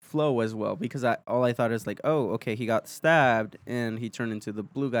really flow as well because all I thought is like, oh, okay, he got stabbed and he turned into the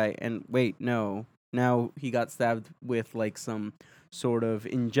blue guy, and wait, no, now he got stabbed with like some sort of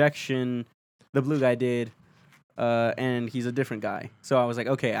injection. The blue guy did, and he's a different guy. So I was like,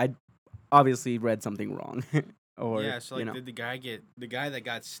 okay, I obviously read something wrong. Or yeah, so like, you know. did the guy that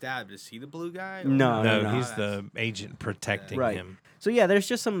got stabbed? Is he the blue guy? No, no, no. he's the agent protecting Right. him. So yeah, there's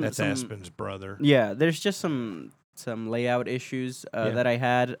just some. That's some Aspen's brother. Yeah, there's just some layout issues that I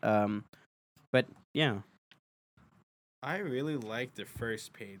had. But yeah. I really like the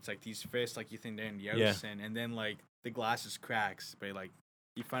first page, like these fish, like you think they're in the Yeah. ocean, and then like the glasses cracks, but like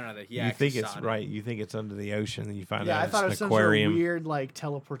you find out that he You actually think it's saw it. right. You think it's under the ocean, and you find Yeah, out I thought it was it's an some sort of aquarium. weird, like,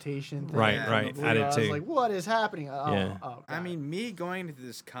 teleportation thing. Right, from right. the I did blue. was too. like, what is happening? Oh, Yeah. oh, I God. mean, me going into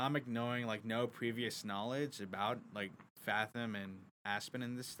this comic knowing like no previous knowledge about like Fathom and Aspen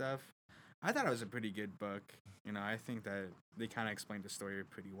and this stuff, I thought it was a pretty good book. I think that they kind of explained the story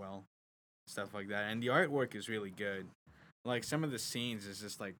pretty well, stuff like that, and the artwork is really good. Like some of the scenes is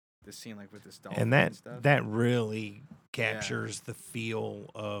just like the scene like with this dolphin And that stuff. that really captures the feel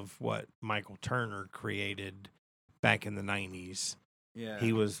of what Michael Turner created back in the 90s. yeah,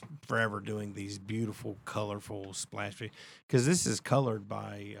 He was forever doing these beautiful, colorful splash. Because this is colored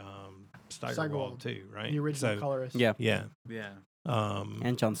by Steigerwald Steigerwald, too, right? the original So, colorist. Yeah. yeah. yeah.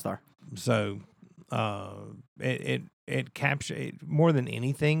 And John Starr. So it captures more than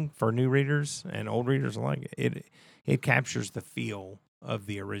anything for new readers and old readers alike. It captures the feel of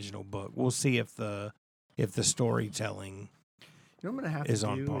the original book. We'll see if the storytelling You know what I'm going to have is to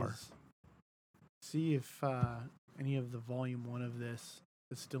on do par. is see if any of the volume 1 of this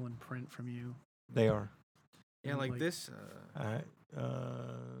is still in print from you. they are. Yeah, like Like- this.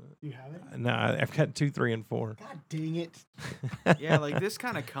 You have it? No, I've got 2, 3, and 4. God dang it. Yeah, like this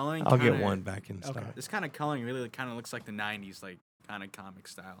kind of coloring. I'll get kinda- one back in Okay. stock. This kind of coloring really kind of looks like the '90s, like kind of comic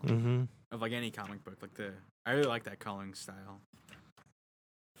style Mm-hmm. of like any comic book. Like I really like that coloring style.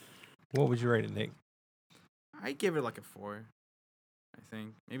 What would you rate it, Nick? I give it like a 4. I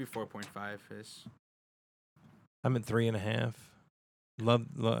think maybe 4.5 ish. I'm at 3.5.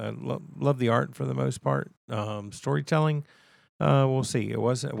 Love the art for the most part. Storytelling, we'll see. It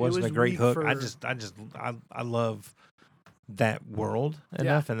wasn't was a great weak hook. for- I love that world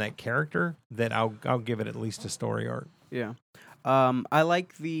enough and that character that I'll give it at least a story arc. Yeah. I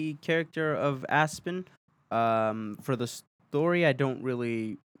like the character of Aspen. For the story, I don't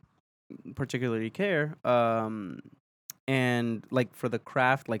really particularly care. And like for the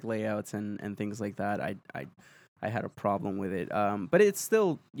craft, like layouts and things like that, I had a problem with it. But it's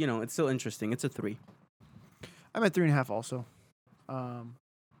still, it's still interesting. It's a 3. I'm at 3.5 also.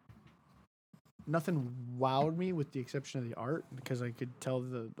 Nothing wowed me with the exception of the art because I could tell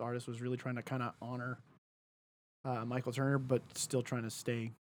the artist was really trying to kind of honor Michael Turner, but still trying to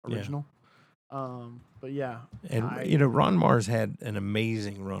stay Yeah. original. But yeah, And Ron Marz had an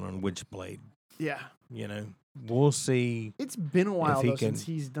amazing run on Witchblade. yeah, We'll see. it's been a while he though can- since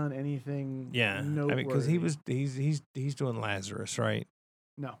he's done anything. Yeah, I mean, because noteworthy. he's doing Lazarus, right?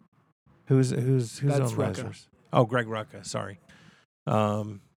 No, Who's on That's Rucka. Lazarus? Oh, Greg Rucka. Sorry.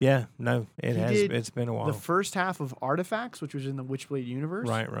 Yeah, no, He did it's been a while. the first half of Artifacts, which was in the Witchblade universe,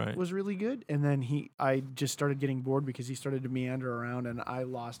 Right. was really good. And then I just started getting bored because he started to meander around, and I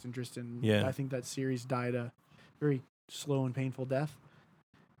lost interest in. Yeah. I think that series died a very slow and painful death.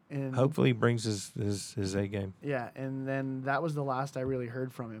 And Hopefully, he brings his A game. yeah, and then that was the last I really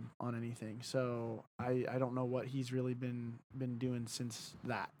heard from him on anything. So I don't know what he's really been doing since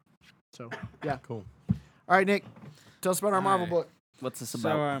that. So yeah, Cool. All right, Nick, tell us about our Marvel Alright. book. What's this So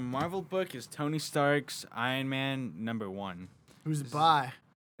about? our Marvel book is Tony Stark's Iron Man #1. Who's it This is- by?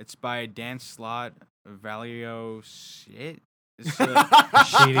 It's by Dan Slott, Valerio Shit.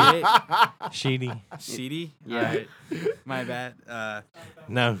 Sheedy. Sheedy. CD? Yeah. Alright. My bad.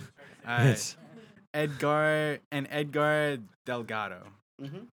 No, Alright. it's Edgar Delgado.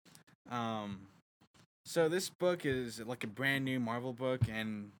 Mm-hmm. So this book is like a brand new Marvel book,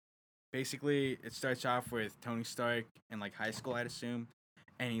 and basically it starts off with Tony Stark in like high school, I'd assume,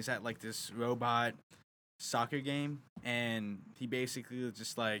 and he's at like this robot soccer game, and he basically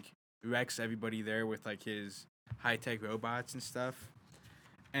just like wrecks everybody there with like his high-tech robots and stuff.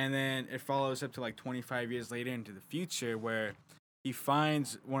 And then it follows up to like 25 years later into the future, where he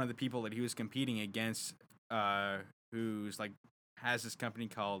finds one of the people that he was competing against, who's like has this company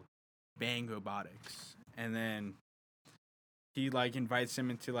called Bang Robotics, and then he like invites him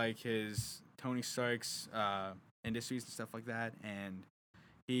into like his Tony Stark's industries and stuff like that, and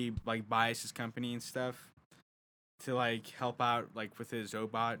he like buys his company and stuff to like help out like with his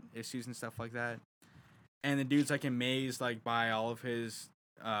robot issues and stuff like that. And the dude's like amazed like by all of his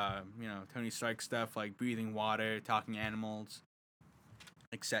Tony Stark stuff, like breathing water, talking animals,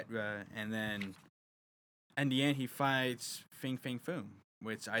 etc. And then in the end he fights Fing Fang Foom,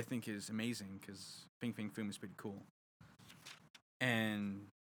 which I think is amazing because Fing Fang Foom is pretty cool. And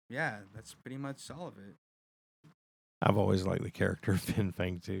yeah, that's pretty much all of it. I've always liked the character of Fin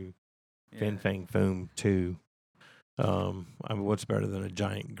Fang too. Yeah. Fin Fang Foom too. I mean, what's better than a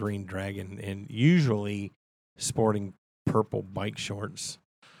giant green dragon and usually sporting purple bike shorts?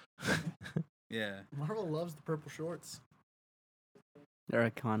 Yeah. Marvel loves the purple shorts. They're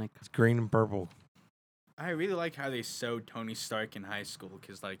iconic. It's green and purple. I really like how they showed Tony Stark in high school,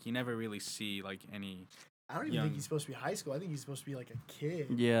 because like you never really see like any. I don't even Young. think he's supposed to be high school. I think he's supposed to be like a kid.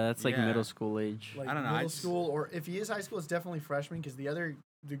 Yeah, that's like Yeah. middle school age. Like I don't know, I middle just- school, or if he is high school, it's definitely freshman because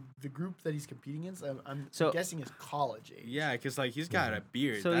the group that he's competing against, I'm So- guessing is college age. Yeah, because like he's got a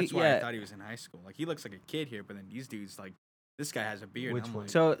beard. So, That's why I yeah. thought he was in high school. Like he looks like a kid here, but then these dudes like this guy has a beard. Which I'm one?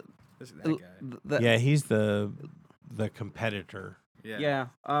 like, So this is that guy. Yeah, he's the competitor. Yeah.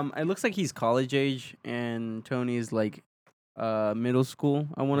 It looks like he's college age, and Tony is like middle school.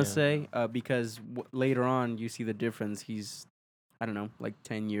 I want to Yeah. say because later on you see the difference. He's I don't know, like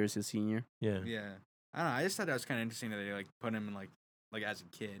 10 years his senior. Yeah. Yeah. I don't know. I just thought that was kind of interesting that they like put him in like as a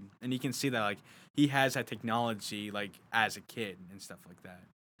kid, and you can see that like he has that technology like as a kid and stuff like that.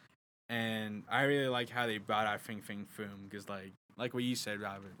 And I really like how they brought out Fing Fang Foom, because like what you said,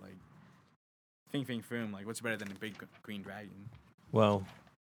 Robert, like Fing Fang Foom, like what's better than a big green dragon? Well,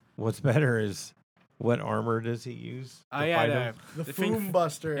 what's better is what armor does he use? Oh to yeah, fight him? The The Fing- Foom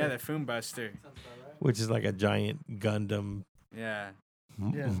Buster. yeah, the Foom Buster. Which is like a giant Gundam Yeah,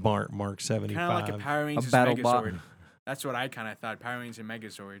 Yeah. Mark 75. kind of like a Power Rangers battle bot. Megazord. That's what I kind of thought. Power Rangers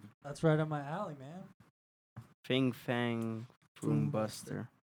Megazord. That's right up my alley, man. Fing Fang Foom Foom Buster.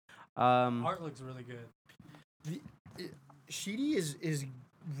 Um, Art looks really good. Sheedy is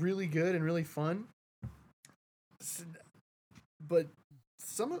really good and really fun. But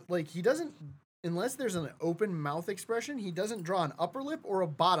he doesn't, unless there's an open mouth expression, he doesn't draw an upper lip or a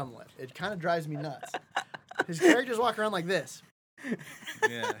bottom lip. It kind of drives me nuts. His characters walk around like this.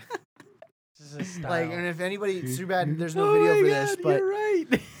 Yeah. This is his style. Like, and if anybody, it's too bad there's no video for this, but you're right.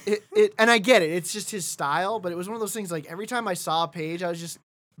 it and I get it. It's just his style, but it was one of those things. Like every time I saw a page, I was just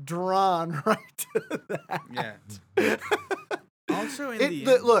drawn right to that. Yeah. Also in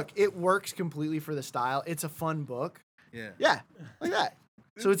the Look, it works completely for the style. It's a fun book. yeah. Yeah, like that.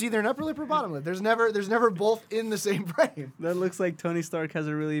 So it's either an upper lip or bottom lip. There's never both in the same frame. That looks like Tony Stark has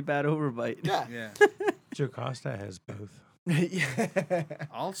a really bad overbite. Yeah. Yeah. Jocasta has both. yeah.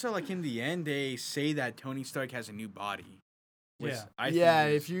 Also, like in the end, they say that Tony Stark has a new body. Which Yeah. I Yeah,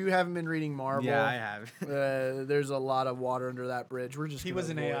 think is- if you haven't been reading Marvel, Yeah, I have. there's a lot of water under that bridge. We're just he gonna was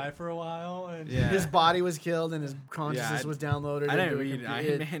an avoid- AI for a while, and Yeah. His body was killed and his consciousness I- was downloaded. I didn't into a read computer.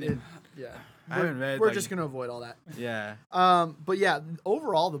 Iron Man and- yeah. I haven't read, We're like- just gonna avoid all that. Yeah. But yeah,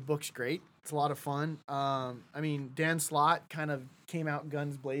 overall the book's great. It's a lot of fun. I mean, Dan Slott kind of came out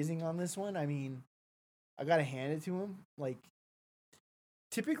guns blazing on this one. I mean, I gotta hand it to him. Like,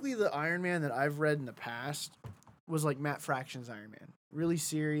 typically the Iron Man that I've read in the past was like Matt Fraction's Iron Man. Really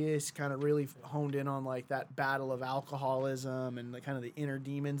serious, kind of really honed in on like that battle of alcoholism and the kind of the inner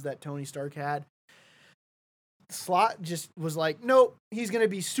demons that Tony Stark had. Slott just was like, nope, he's gonna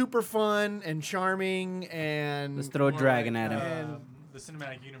be super fun and charming and Let's throw a more dragon like, at him. And the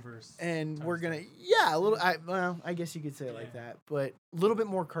cinematic universe. and type we're stuff. gonna a little. I guess you could say it like Yeah. that, but a little bit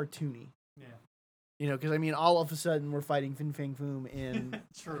more cartoony. Yeah. You know, because I mean, all of a sudden we're fighting Fin Fang Foom in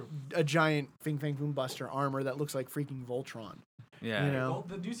True. a giant Fin Fang Foom Buster armor that looks like freaking Voltron. Yeah. You know? Well,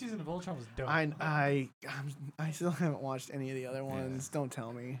 the new season of Ultron was dope. I still haven't watched any of the other ones. Don't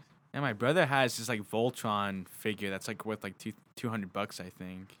tell me. And my brother has this like Voltron figure that's like worth like $200, I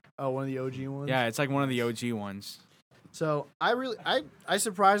think. Oh, one of the OG ones. Yeah, it's like one of the OG ones. So I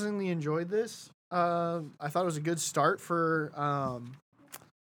surprisingly enjoyed this. I thought it was a good start for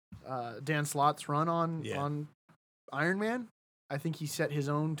Dan Slott's run on Iron Man. I think he set his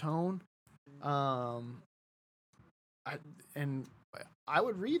own tone. I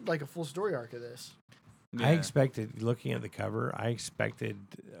would read like a full story arc of this. Yeah. I expected, looking at the cover, I expected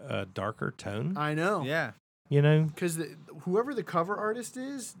a darker tone. I know. Yeah. You know, Because whoever the cover artist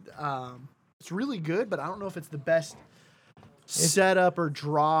is, it's really good, but I don't know if it's the best setup or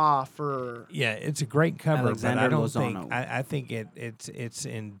draw for. yeah, it's a great cover, Alexander but I don't Lozano. think I think it's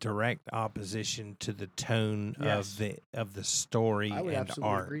in direct opposition to the tone Yes. of the story I would and absolutely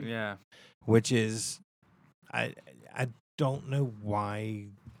art, agree. Yeah. which is I don't know why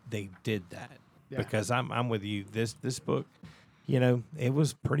they did that. Yeah. Because I'm with you. This book, you know, it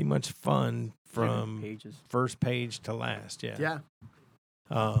was pretty much fun from pages. first page to last. Yeah. Yeah.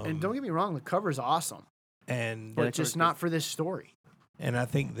 Um, And don't get me wrong, the cover's awesome, and but just not for this story. and I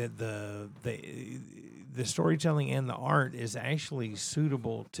think that the storytelling and the art is actually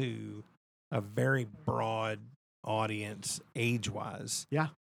suitable to a very broad audience age wise. Yeah.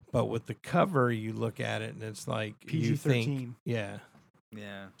 But with the cover, you look at it and it's like you think, PG-13. yeah.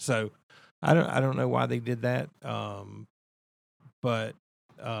 Yeah. So I don't know why they did that. But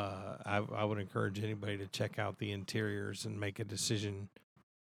I would encourage anybody to check out the interiors and make a decision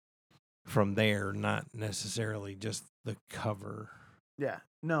from there, not necessarily just the cover. Yeah.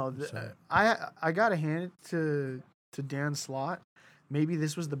 No, So- I gotta hand it to Dan Slott. Maybe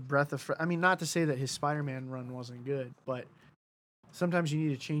this was the breath of. I mean, not to say that his Spider-Man run wasn't good, but sometimes you need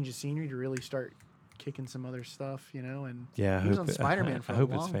to change the scenery to really start kicking some other stuff, you know. And Yeah, he was on Spider-Man for I a hope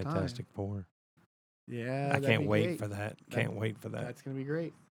long it's time. Fantastic Four. yeah, I that'd can't be wait great. for that. That- Can't wait for that. That's gonna be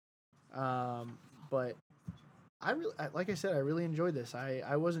great. But like I said, I really enjoyed this.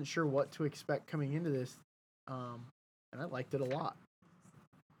 I wasn't sure what to expect coming into this, and I liked it a lot.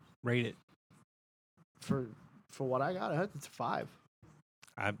 Rate it. For what I got, it's a 5.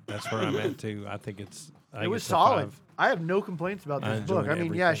 That's where I'm at too. I think It it's was a solid. 5. I have no complaints about I this book. enjoyed I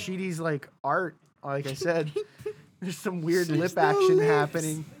mean, yeah, everything. Sheedy's like art, like I said, there's some weird lip action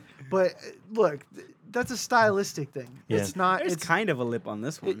happening. But look, that's a stylistic thing. Yeah. It's not. There's It's kind of a lip on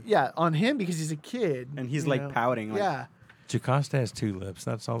this one, yeah, on him because he's a kid and he's you like know. pouting. Like, Yeah, Jocasta has 2 lips.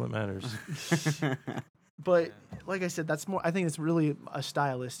 That's all that matters. but like I said, that's more. I think it's really a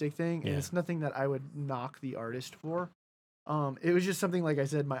stylistic thing, and Yeah. it's nothing that I would knock the artist for. It was just something like I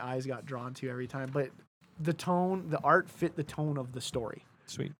said, my eyes got drawn to every time. But the tone, the art fit the tone of the story,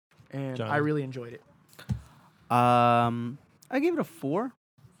 Sweet. and John? I really enjoyed it. I gave it a 4.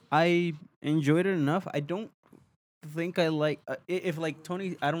 I enjoyed it enough. I don't think I like if like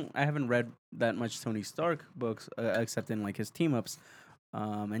Tony. I haven't read that much Tony Stark books except in like his team ups,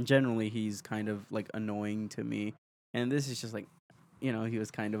 and generally he's kind of like annoying to me. And this is just like, you know, he was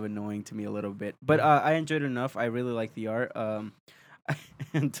kind of annoying to me a little bit. But I enjoyed it enough. I really like the art.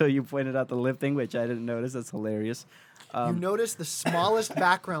 Until you pointed out the lip thing, which I didn't notice. That's hilarious. You notice the smallest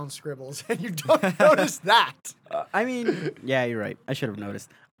background scribbles, and you don't notice that. I mean, yeah, you're right. I should have noticed.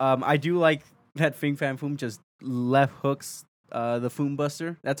 I do like that Fing Fan Foom just left hooks the Foom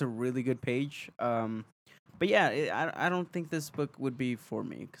Buster. That's a really good page. But yeah, I don't think this book would be for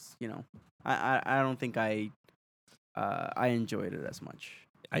me because, you know, I don't think I enjoyed it as much.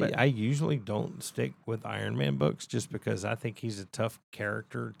 But- I usually don't stick with Iron Man books just because I think he's a tough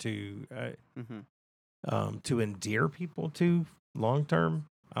character to endear people to long term.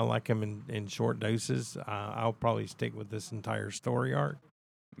 I like him in short doses. I'll probably stick with this entire story arc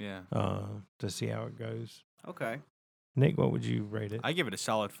Yeah. to see how it goes. Okay. Nick, what would you rate it? I give it a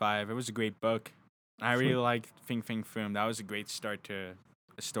solid 5. It was a great book. I really liked Fing Fing Foom. That was a great start to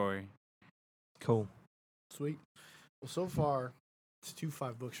a story. Cool. Sweet. Well, so far, it's 2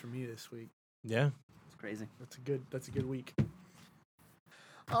 5 books for me this week. Yeah. It's crazy. That's a good week.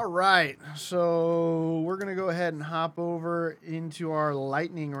 All right, so we're gonna go ahead and hop over into our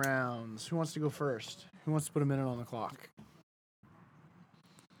lightning rounds. Who wants to go first? Who wants to put a minute on the clock?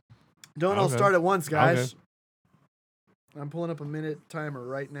 Don't all I'll go. start at once, I'll guys. I'm pulling up a minute timer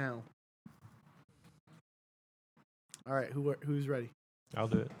right now. All right, who's ready? I'll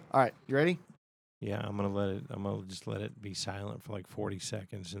do it. All right, you ready? Yeah, I'm gonna just let it be silent for like 40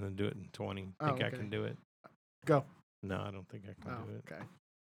 seconds and then do it in 20. Oh, Think I okay. can do it? Go. No, I don't think I can do it. Okay.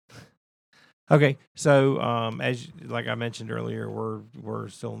 Okay, so like I mentioned earlier, we're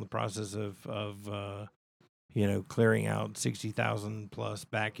still in the process of clearing out 60,000 plus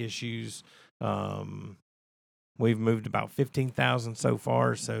back issues. We've moved about 15,000 so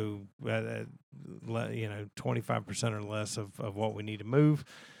far, so 25% or less of what we need to move.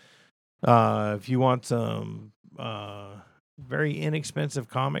 If you want some very inexpensive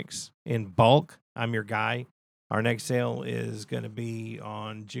comics in bulk, I'm your guy. Our next sale is going to be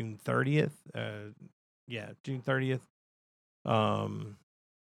on June 30th. June 30th.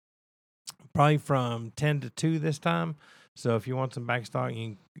 Probably from 10 to 2 this time. So if you want some backstock,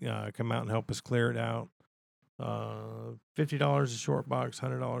 you can come out and help us clear it out. $50 a short box,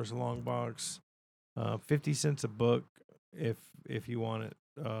 $100 a long box, 50 cents a book if you want it.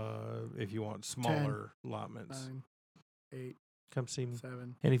 If you want smaller allotments, 9, 8, come see me.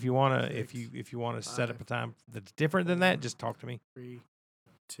 7. And if you want to, 6, if you want to set up 5, a time that's different than that, just talk to me. 3,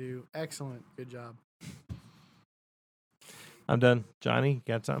 2. Excellent. Good job. I'm done. Johnny,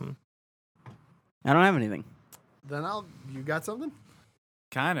 got something? I don't have anything. Then you got something?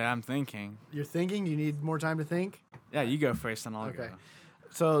 Kinda. I'm thinking. You're thinking? You need more time to think? Yeah, you go first, and I'll Okay. go.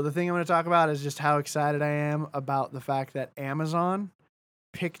 So the thing I'm going to talk about is just how excited I am about the fact that Amazon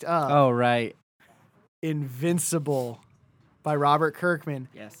picked up Oh, right. Invincible by Robert Kirkman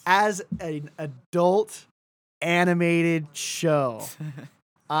Yes. as an adult animated show.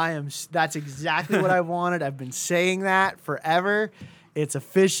 That's exactly what I wanted. I've been saying that forever. It's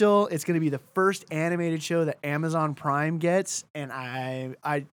official. It's going to be the first animated show that Amazon Prime gets, and I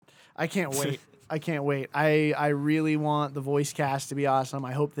can't wait. I can't wait. I really want the voice cast to be awesome.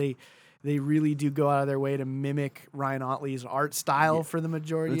 I hope they really do go out of their way to mimic Ryan Otley's art style for the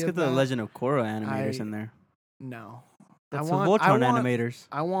majority Let's of get the that. Legend of Korra animators in there. No. That's the Voltron animators.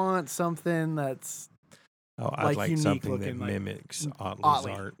 I want something that's I'd like unique something looking, that like mimics Otley's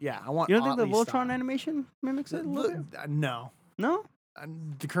Otley. art. Yeah, I want. You don't think the Otley Voltron style. animation mimics it a little bit? No. No?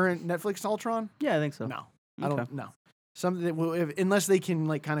 The current Netflix Ultron? Yeah, I think so. No. I Okay. don't know. Something that will, unless they can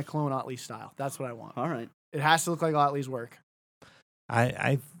like kind of clone Otley's style. That's what I want. All right. It has to look like Otley's work.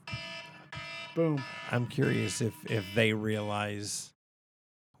 Boom. I'm curious if they realize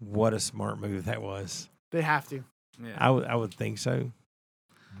what a smart move that was. They have to. Yeah. I would think so.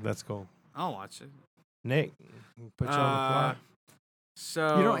 That's cool. I'll watch it. Nick, put you on the clock.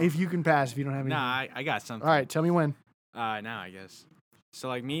 So You don't. If you can pass, if you don't have anything. Nah, I got something. All right. Tell me when. Now I guess. So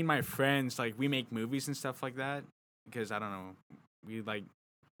like me and my friends, like we make movies and stuff like that because I don't know, we like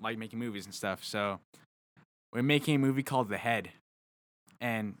making movies and stuff. So we're making a movie called The Head,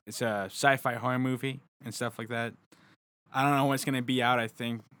 and it's a sci-fi horror movie and stuff like that. I don't know when it's gonna be out. I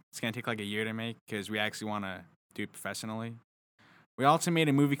think it's gonna take like a year to make because we actually want to do it professionally. We also made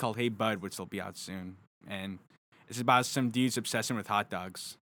a movie called Hey Bud, which will be out soon, and it's about some dudes obsessing with hot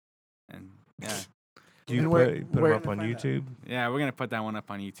dogs. And yeah. Do you And put where- them up on YouTube? Yeah, we're gonna put that one up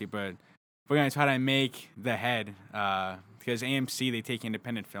on YouTube, but we're gonna try to make The Head because AMC they take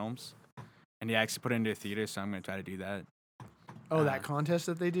independent films and they actually put it into a theater, so I'm gonna try to do that. Oh, that contest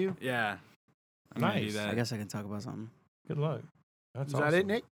that they do. Yeah, I'm gonna do Nice. that. I guess I can talk about something. Good luck. That's Is awesome. that it,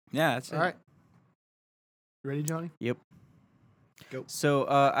 Nick? Yeah, that's it. All right. You ready, Johnny? Yep. Go. So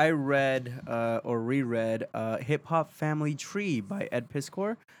I read or reread Hip Hop Family Tree by Ed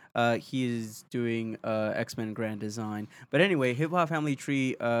Piskor. He is doing X-Men Grand Design. But anyway, Hip Hop Family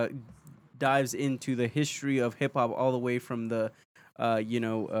Tree dives into the history of hip hop all the way from the,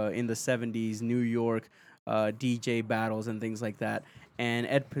 in the 70s, New York, DJ battles and things like that. And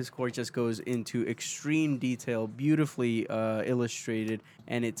Ed Piskor just goes into extreme detail, beautifully illustrated,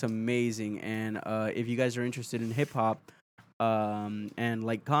 and it's amazing. And if you guys are interested in hip hop, and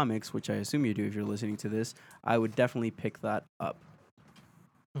like comics, which I assume you do if you're listening to this, I would definitely pick that up.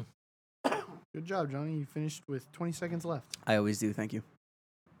 Good job, Johnny. You finished with 20 seconds left. I always do. Thank you.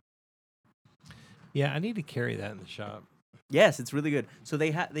 Yeah, I need to carry that in the shop. Yes, it's really good. So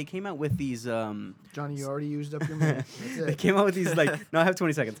they came out with these. Johnny, you already used up your minute. That's it. They came out with these no, I have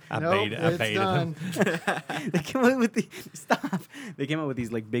 20 seconds. I Nope, it's baited done. them. They came out with stop. They came out with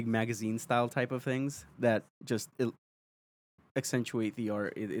these like big magazine style type of things that just accentuate the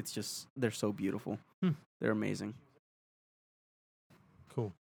art. It's just they're so beautiful. They're amazing.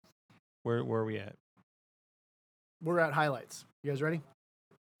 Cool. Where are we at? We're at highlights. You guys ready?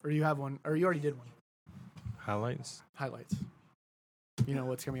 Or you have one? Or you already did one? Highlights? Highlights. You know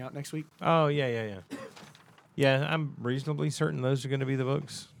what's coming out next week? Oh, yeah. Yeah, I'm reasonably certain those are going to be the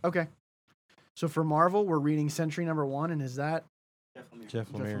books. Okay. So for Marvel, we're reading Century #1, and is that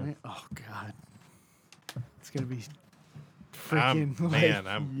Jeff Lemire. Oh God. It's gonna be freaking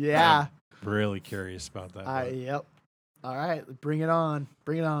I'm really curious about that. book. Yep. All right, bring it on.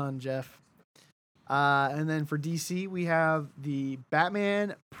 Bring it on, Jeff. And then for DC, we have the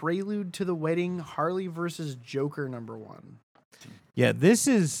Batman Prelude to the Wedding, Harley versus Joker #1. Yeah, this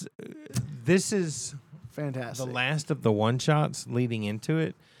is Fantastic. the last of the one shots leading into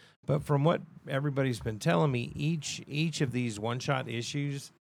it. But from what everybody's been telling me, each of these one shot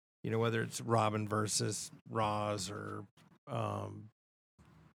issues, whether it's Robin versus Roz or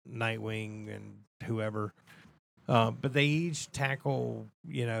Nightwing and whoever, but they each tackle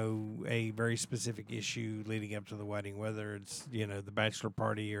a very specific issue leading up to the wedding, whether it's the bachelor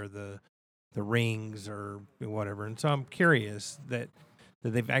party or the rings or whatever. And so I'm curious that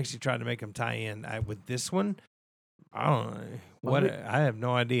they've actually tried to make them tie in. With this one, I don't know. I have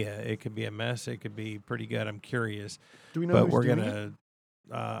no idea. It could be a mess. It could be pretty good. I'm curious. Do we know But who's we're doing gonna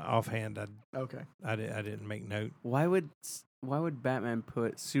offhand. Okay. I didn't make note. Why would Batman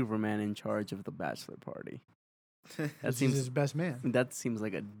put Superman in charge of the bachelor party? That He's seems his best man. that seems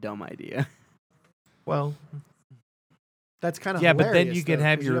like a dumb idea. Well, That's kind of yeah, but hilarious, then you could though,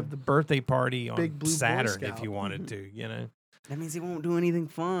 have 'cause your have the birthday party on big blue Boy Saturn if Scout. you wanted to. That means he won't do anything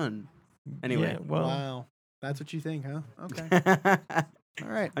fun. Anyway. Yeah, well, wow. That's what you think, huh? Okay. I'm All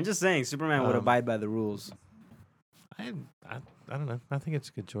right. just saying, Superman would abide by the rules. I don't know. I think it's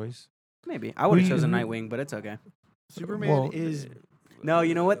a good choice. Maybe I would have Who- chosen who- Nightwing, but it's okay. Superman Well, is No,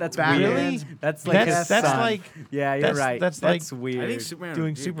 you know what? That's Batman's weird. That's like his that's son. like Yeah, you're that's- right. that's That's like- weird. I think Superman doing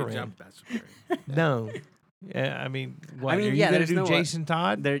would do a good Superman. job at Bachelor Party. no. Yeah, I mean, what, mean, are yeah, you gonna there's do no, Jason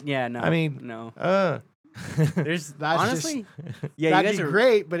Todd? There, yeah, no. I mean, no. There's That's Honestly, just, yeah, you that'd guys be are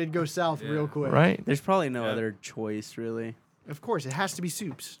great, but it'd go south Yeah. real quick. right. There's probably no Yeah. other choice, really. Of course, it has to be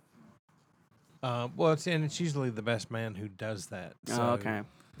Soups. Well, it's usually the best man who does that. So, Oh, okay.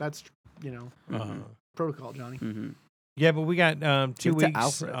 That's protocol, Johnny. Mm-hmm. Yeah, but we got 2 Give it to weeks.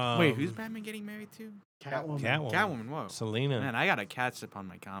 Alfred. Wait, who's Batman getting married to? Catwoman. Catwoman. Whoa. Selena. Man, I gotta catch up on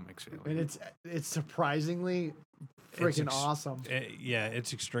my comics. Really. And it's surprisingly freaking awesome. Yeah,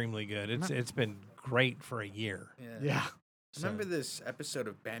 it's extremely good. It's been great for a year. Yeah. Remember this episode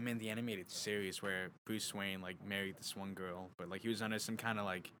of Batman the Animated Series where Bruce Wayne married this one girl, but he was under some kind of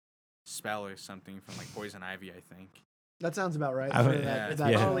spell or something from Poison Ivy, I think. That sounds about right. I for mean, that, yeah.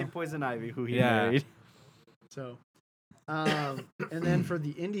 that Yeah. show. Only Poison Ivy, who he Yeah. married. So, and then for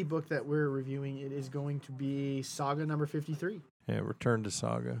the indie book that we're reviewing, it is going to be Saga number 53. Yeah, Return to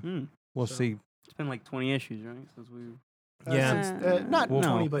Saga. Hmm. We'll So- see. It's been 20 issues, right? Since we. Yeah. Since, not Well,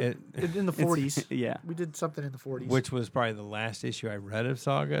 20, but it- in the 40s. Yeah. We did something in the 40s. Which was probably the last issue I read of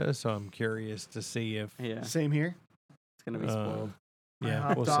Saga, so I'm curious to see if. Yeah. Same here. It's gonna be spoiled. I Yeah,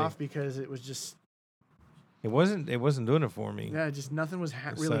 hopped we'll off see. because it was just It wasn't doing it for me. yeah, just nothing was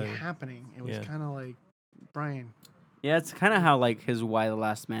really So, happening. It was yeah. kind of like Brian. Yeah, it's kind of how his Why the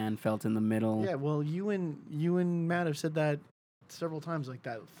Last Man felt in the middle. Yeah, well, you and Matt have said that several times,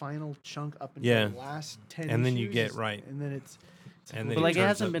 that final chunk up until Yeah. the last 10 And then you issues get is- right. and then it's And a then But little- it turns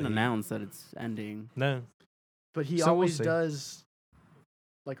hasn't out been that he- announced that it's ending. No. but he So we'll always see. does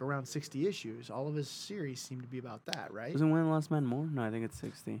around 60 issues. All of his series seem to be about that, right? Wasn't Why the Last Man more? No, I think it's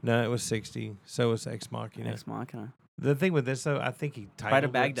 60. No, it was 60. So was Ex Machina. Ex Machina. The thing with this, though, I think he Pride of titled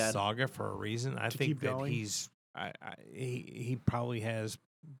it Baghdad. Saga for a reason. I To think keep that going? he probably has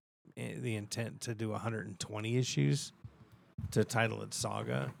the intent to do 120 issues to title it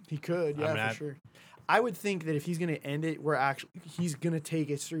Saga. He could, I yeah, mean, for sure. I would think that if he's going to end it, he's going to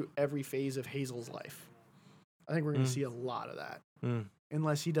take us through every phase of Hazel's life. I think we're going to see a lot of that. Mm.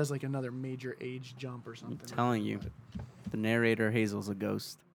 Unless he does another major age jump or something. telling you. The narrator Hazel's a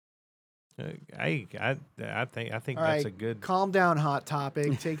ghost. I think All that's right, a good. calm down, Hot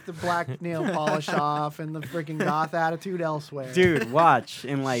Topic. Take the black nail polish off and the freaking goth attitude elsewhere. Dude, watch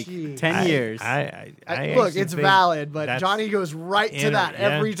in Jeez. 10 years. Look, actually it's think valid, but that's Johnny goes right to in- that yeah.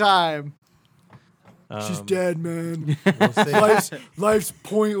 every time. She's um, dead, man. We'll see. Life's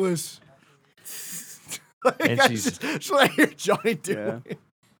pointless. And I she's- just what I hear Johnny doing.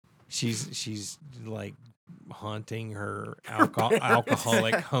 She's haunting her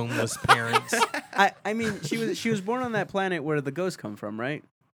alcoholic homeless parents. I mean, she was born on that planet where the ghosts come from, right?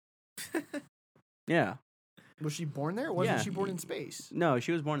 Yeah. Was she born there? Or wasn't Yeah. she born in space? No,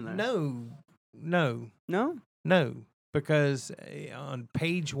 she was born there. No, No? because on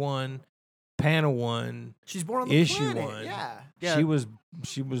page 1, panel 1, She's born on the issue planet. 1, Yeah.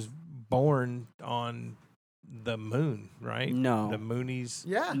 she was born on the moon, right? No. The Moonies.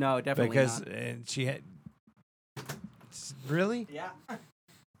 Yeah. No, definitely Because not. and she had really Yeah.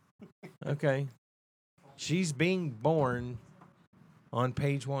 okay. She's being born on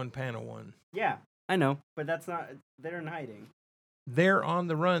page 1, panel 1. Yeah. I know, but that's not. They're in hiding. They're on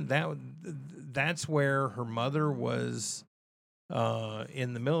the run. That's where her mother was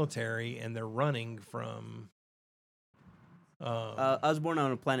in the military, and they're running from. I was born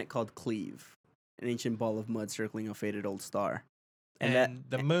on a planet called Cleve, an ancient ball of mud circling a faded old star. And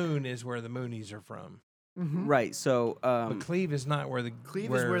the moon is where the Moonies are from. Mm-hmm. Right. So, But Cleve is not where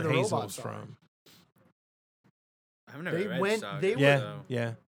Cleve is where the Hazel's robots are. from. I've never They read went- Saga, they Yeah, so-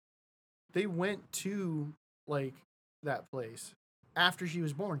 yeah. They went to like that place after she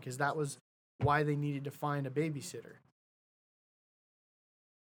was born because that was why they needed to find a babysitter.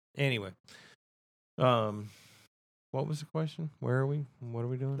 Anyway, what was the question? Where are we? What are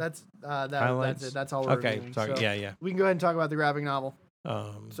we doing? That's Highlights? that's it. That's all we're Okay, reviewing. sorry. So Yeah. we can go ahead and talk about the graphic novel.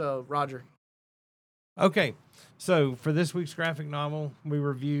 Um, So Roger, Okay, so for this week's graphic novel, we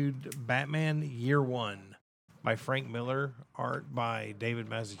reviewed Batman Year One by Frank Miller, art by David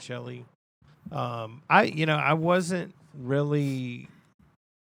Mazzucchelli. I wasn't really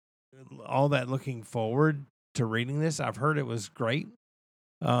all that looking forward to reading this. I've heard it was great,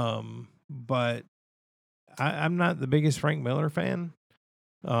 but I'm not the biggest Frank Miller fan.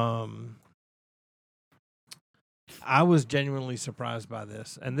 I was genuinely surprised by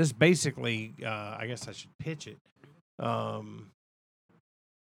this. And this basically, I guess I should pitch it.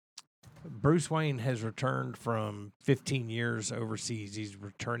 Bruce Wayne has returned from 15 years overseas. He's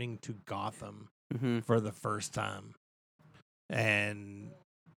returning to Gotham for the first time. And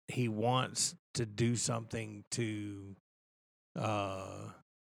he wants to do something to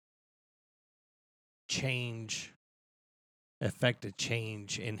affect a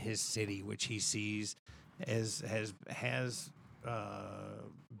change in his city, which he sees as has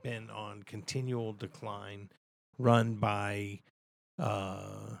been on continual decline, run by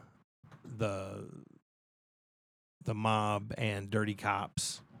the mob and dirty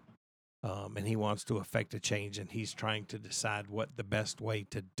cops, and he wants to affect a change, and he's trying to decide what the best way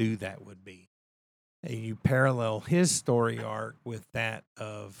to do that would be. And you parallel his story arc with that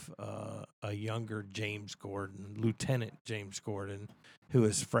of a younger James Gordon, Lieutenant James Gordon, who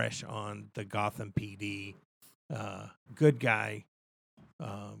is fresh on the Gotham PD. Good guy,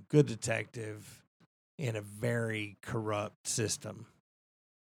 good detective in a very corrupt system.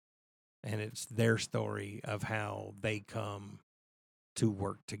 And it's their story of how they come to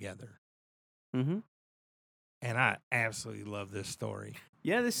work together. Mm-hmm. And I absolutely love this story.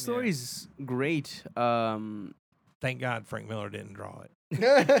 Yeah, this story's great. Thank God Frank Miller didn't draw it.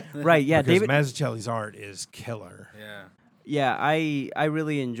 Right, yeah, because David. Mazzucchelli's art is killer. Yeah. Yeah, I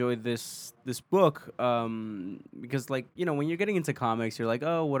really enjoyed this book because, like, when you're getting into comics, you're like,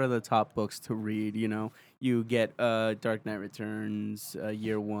 oh, what are the top books to read? You get Dark Knight Returns,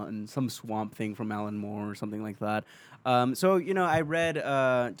 Year One, some Swamp Thing from Alan Moore or something like that. So I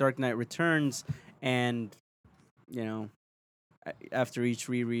read Dark Knight Returns, and after each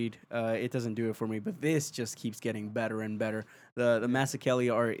reread, it doesn't do it for me. But this just keeps getting better and better. The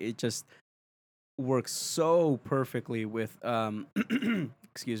Mazzucchelli art, it just works so perfectly with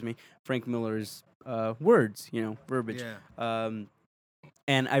excuse me, Frank Miller's words, verbiage. Yeah.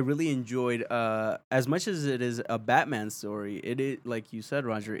 And I really enjoyed as much as it is a Batman story, it is, like you said,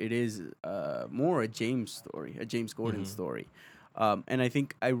 Roger, it is more a James story, a James Gordon story. And I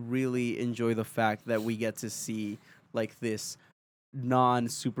think I really enjoy the fact that we get to see like this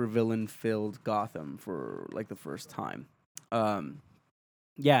non-supervillain filled Gotham for like the first time.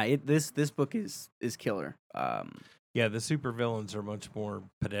 Yeah, this book is killer. Yeah, the supervillains are much more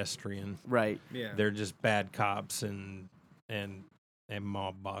pedestrian. Right. Yeah. They're just bad cops and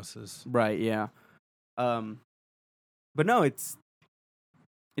mob bosses. Right. Yeah. But no, it's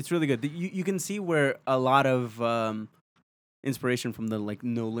really good. You can see where a lot of inspiration from the like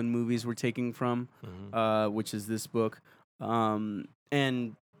Nolan movies were taking from, which is this book. And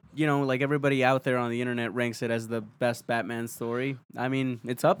like everybody out there on the internet ranks it as the best Batman story. I mean,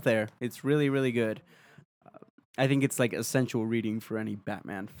 it's up there. It's really, really good. I think it's like essential reading for any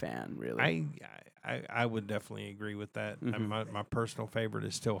Batman fan, really. I would definitely agree with that. I mean, my personal favorite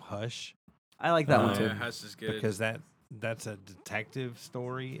is still Hush. I like that one too. Yeah, Hush is good. Because that's a detective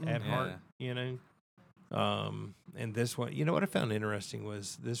story at heart, And this one, what I found interesting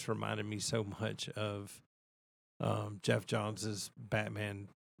was this reminded me so much of Jeff Johns' Batman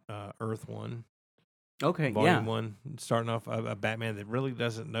Earth One. Okay, Volume 1, starting off a Batman that really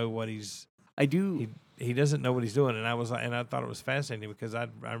doesn't know what he's. He doesn't know what he's doing, and I thought it was fascinating because I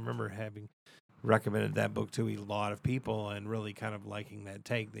remember having recommended that book to a lot of people and really kind of liking that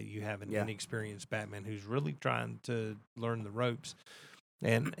take that you have an inexperienced Batman who's really trying to learn the ropes,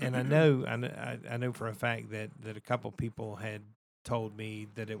 and I know for a fact that a couple people had told me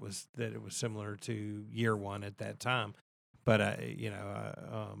that it was similar to Year One at that time, but I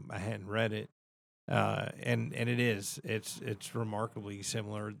hadn't read it, and it is it's remarkably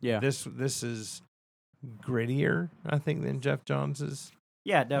similar. Yeah. This is grittier, I think, than Jeff Johns's.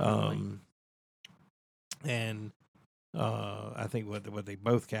 Yeah, definitely. And I think what they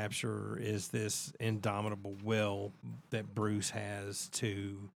both capture is this indomitable will that Bruce has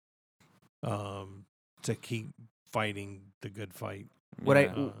to keep fighting the good fight. What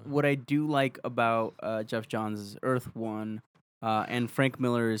I do like about Jeff Johns' Earth One and Frank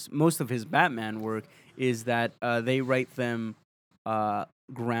Miller's most of his Batman work is that they write them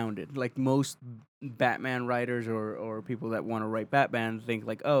grounded. Like most Batman writers or people that want to write Batman think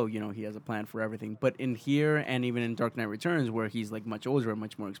like, oh, he has a plan for everything. But in here and even in Dark Knight Returns, where he's like much older and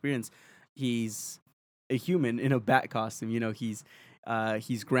much more experienced, he's a human in a bat costume. He's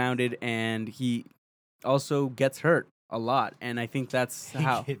grounded, and he also gets hurt a lot, and I think that's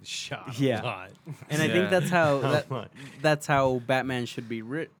how he gets shot Yeah. a lot. and I think that's how Batman should be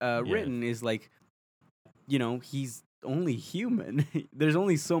written is like, he's only human. There's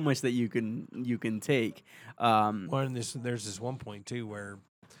only so much that you can take. Well, and there's this one point too where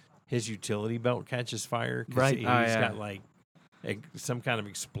his utility belt catches fire. 'Cause Right. He's got like some kind of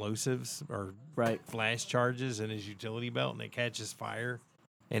explosives or flash charges in his utility belt, and it catches fire,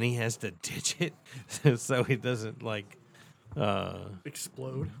 and he has to ditch it so it doesn't like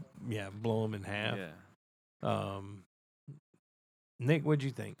Explode. Yeah, blow him in half. Yeah. Nick, what'd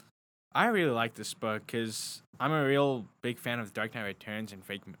you think? I really like this book because I'm a real big fan of Dark Knight Returns and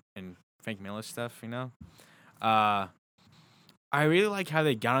Frank Miller stuff. I really like how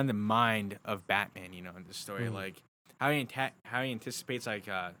they got on the mind of Batman. In the story, like how he anticipates like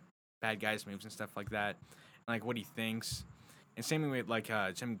bad guys' moves and stuff like that, and like what he thinks. And same with like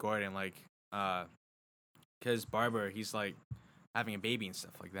Jim Gordon, like because Barbara, he's like having a baby and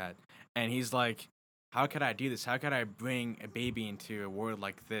stuff like that, and he's like, how could I do this? How could I bring a baby into a world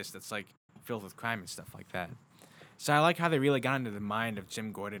like this that's like filled with crime and stuff like that? So I like how they really got into the mind of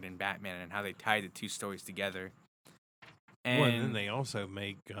Jim Gordon and Batman and how they tied the two stories together. And then they also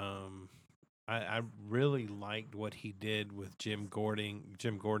make I really liked what he did with Jim Gordon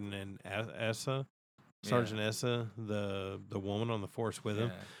and Essa, Sergeant Essa, the woman on the force with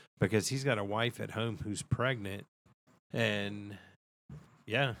him, because he's got a wife at home who's pregnant, and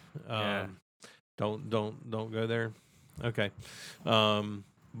don't go there. Okay.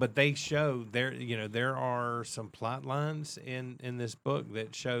 But they show there are some plot lines in this book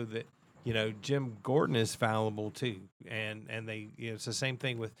that show that Jim Gordon is fallible too, and they it's the same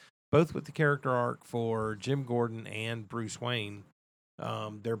thing with both with the character arc for Jim Gordon and Bruce Wayne.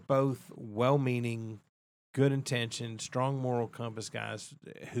 They're both well-meaning, good intentioned, strong moral compass guys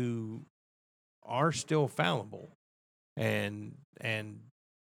who are still fallible, and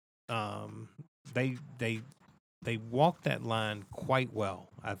they walk that line quite well,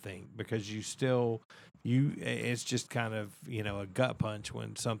 I think, because it's just kind of a gut punch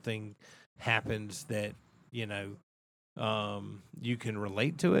when something happens that you can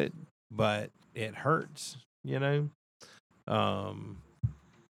relate to it, but it hurts.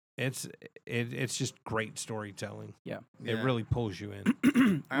 It's just great storytelling. Yeah. It really pulls you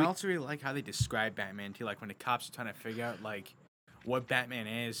in. I also really like how they describe Batman too. Like when the cops are trying to figure out like what Batman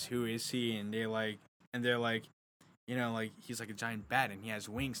is, who is he, and they're like, like he's like a giant bat and he has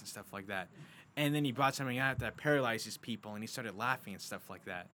wings and stuff like that. And then he brought something out that paralyzes people, and he started laughing and stuff like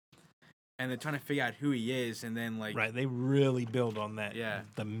that. And they're trying to figure out who he is, and then like they really build on that.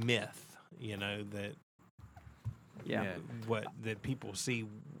 The myth, that. What that people see,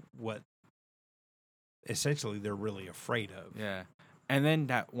 what essentially they're really afraid of. Yeah. And then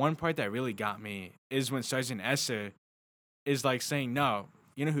that one part that really got me is when Sergeant Esser is like saying, no,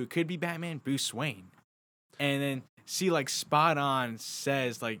 you know who could be Batman? Bruce Wayne. And then like spot on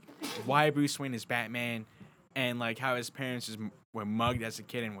says like why Bruce Wayne is Batman, and like how his parents were mugged as a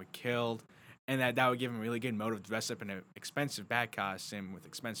kid and were killed, and that would give him a really good motive to dress up in an expensive bat costume with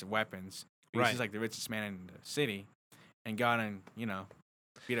expensive weapons. Because he's like the richest man in the city, and go out and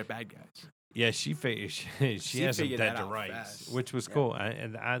beat up bad guys. Yeah, she has him dead to rights, which was cool.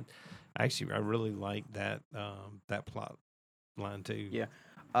 I really like that plot line too. Yeah,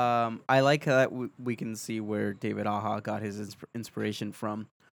 I like that we can see where David Aja got his inspiration from.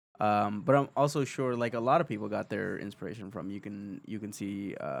 But I'm also sure like a lot of people got their inspiration from. You can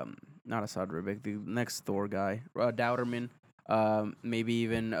see not Assad Ribic, the next Thor guy, Dowderman. Maybe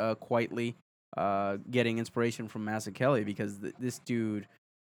even Quietly getting inspiration from Mazzucchelli, because this dude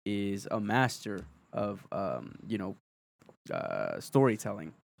is a master of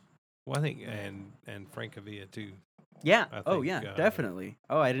storytelling. Well, I think and Frank Avila too. Yeah. I Oh, think, yeah, definitely.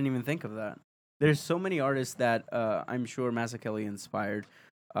 Oh, I didn't even think of that. There's so many artists that I'm sure Mazzucchelli inspired.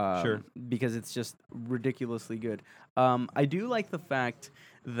 Sure. Because it's just ridiculously good. I do like the fact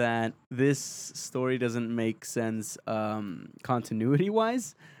that this story doesn't make sense continuity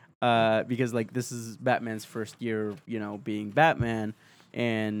wise. Because like this is Batman's first year, being Batman,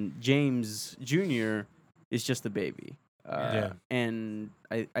 and James Jr. is just a baby. Yeah. And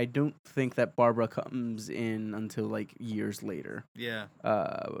I don't think that Barbara comes in until like years later. Yeah.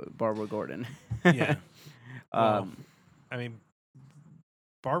 Barbara Gordon. Yeah. Well, Um, I mean,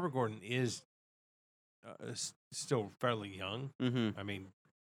 Barbara Gordon is still fairly young. mhm. I mean,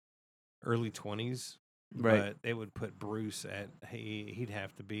 early 20s. Right. But they would put Bruce at, he'd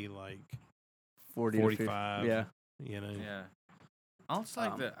have to be like 40 to 50. 45. Yeah. You know? Yeah. I also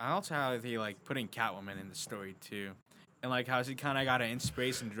like I also how they like putting Catwoman in the story too, and like how she kind of got an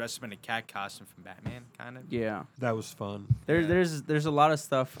inspiration to dress up in a cat costume from Batman, kind of. Yeah. That was fun. There, Yeah. there's a lot of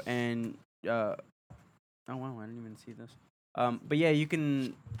stuff, and oh wow, I didn't even see this. But yeah, you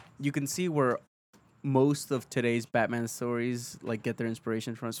can see where most of today's Batman stories like get their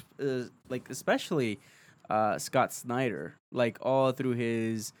inspiration from, like especially Scott Snyder, like all through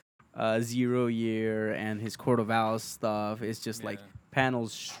his 0 Year and his Court of Owls stuff. It's just like Yeah.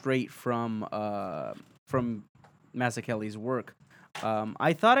 panels straight from Mazzucchelli's work.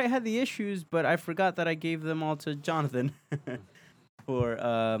 I thought I had the issues, but I forgot that I gave them all to Jonathan for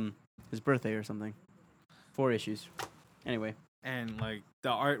his birthday or something. 4 issues. Anyway. And like the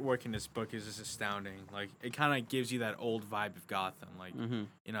artwork in this book is just astounding. Like it kind of gives you that old vibe of Gotham. Like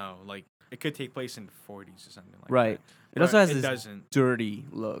like it could take place in the 40s or something like Right. that. It also But has it this doesn't. dirty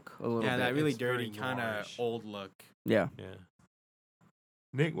look a little Yeah, bit. that really It's very dirty kind of noirish. old look. Yeah. Yeah.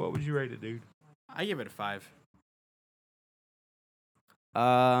 Nick, what would you rate it, dude? I give it a 5.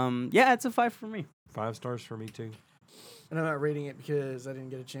 Yeah, it's a 5 for me. 5 stars for me too. And I'm not rating it because I didn't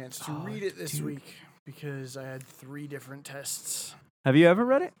get a chance to Oh, read it this dude. week because I had 3 different tests. Have you ever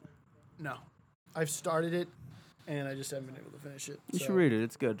read it? No. I've started it, and I just haven't been able to finish it. You so- should read it.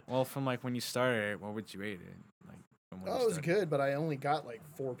 It's good. Well, from like when you started it, what would you rate it? Like from when Oh, you it was started? good, but I only got like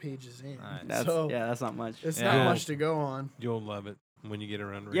 4 pages in. Nice. That's not much. It's Yeah. not much to go on. You'll love it when you get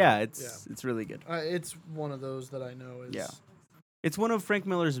around to Yeah, reading it's really good. It's one of those that I know is. Yeah. It's one of Frank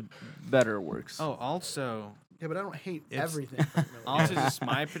Miller's better works. Oh, also, Yeah, but I don't hate It's- everything. Frank Miller. also, just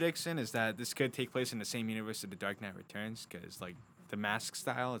my prediction is that this could take place in the same universe of The Dark Knight Returns, because like the mask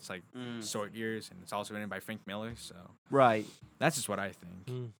style, it's like short years, and it's also written by Frank Miller. So Right. that's just what I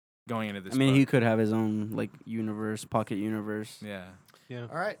think going into this. I mean, he book. could have his own like pocket universe. Yeah. Yeah.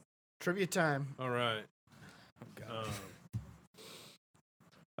 All right. Trivia time. All right.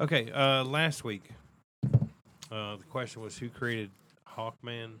 Okay. Last week, the question was who created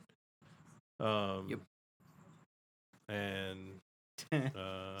Hawkman. Yep. And Someone sent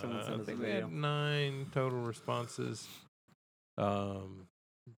I us think a we video. had 9 total responses.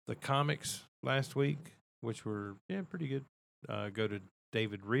 The comics last week, which were pretty good, go to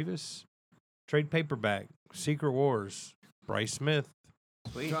David Rivas. Trade paperback, Secret Wars, Bryce Smith.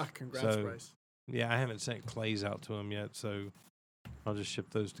 Sweet. Ah, congrats, So- Bryce. Yeah, I haven't sent Clay's out to him yet, so I'll just ship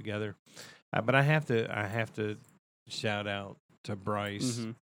those together. But I have to shout out to Bryce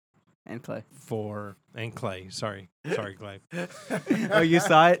Mhm. And Clay. and Clay. Sorry, Clay. Oh, you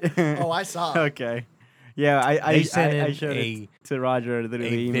saw it? Oh, I saw it. Okay. Yeah, I They sent in showed a it to Roger through the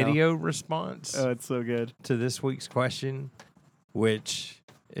email. video response Oh, it's so good. to this week's question, which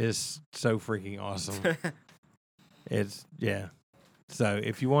is so freaking awesome. It's So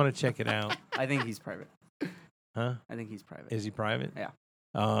if you want to check it out, I think he's private. huh? I think he's private. Is he private? Yeah.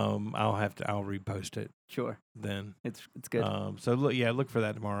 I'll repost it Sure. then. It's good. So look for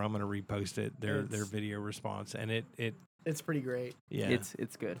that tomorrow. I'm gonna repost it. Their It's- video response, and it It's pretty great.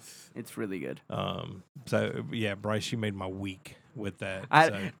 It's good. It's really good. So yeah, Bryce, you made my week with that.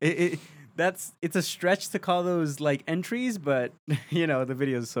 It's a stretch to call those like entries, but the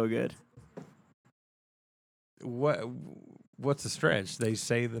video is so good. What's the stretch? They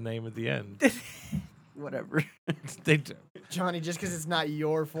say the name at the end. Whatever. They Johnny, just because it's not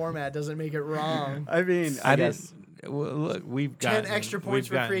your format doesn't make it wrong. I mean, I guess. didn't. Well, look, we've 10 got extra points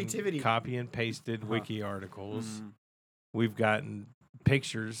for creativity. Copy and pasted wiki articles. Mhm. We've gotten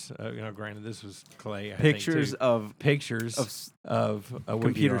pictures. Granted, this was Clay. I Pictures think, too. of Pictures of a wiki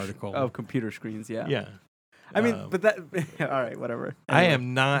computer article. of computer screens. Yeah. Yeah. I mean, but that. All right, whatever. I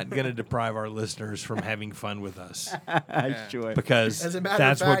am not going to deprime our listeners from having fun with us Sure. because As a matter of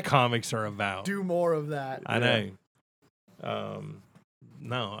that's what fact, comics are about. Do more of that. I know.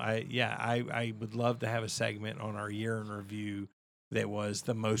 No, I would love to have a segment on our year in review that was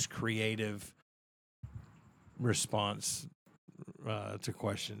the most creative response to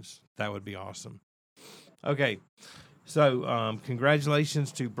questions. That would be awesome. Okay. So,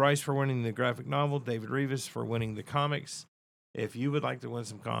 congratulations to Bryce for winning the graphic novel, David Rivas for winning the comics. If you would like to win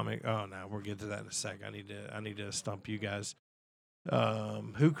some we'll get to that in a sec. I need to stump you guys.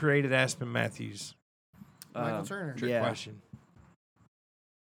 Who created Aspen Matthews? Michael Turner. Trick question.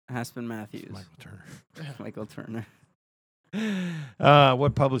 Aspen Matthews. Michael Turner. Michael Turner.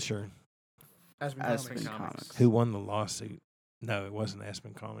 What publisher? Aspen Aspen Comics. Comics. Who won the lawsuit? No, it wasn't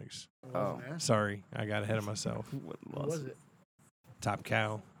Aspen Comics. It wasn't Aspen. Sorry, I got ahead of myself. What Who was it? Top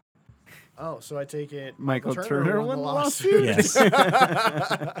Cow. Oh, so I take it Michael Turner won the won the lawsuit. Yes.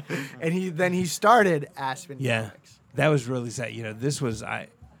 And he started Aspen Yeah. Comics. That was really sad. This was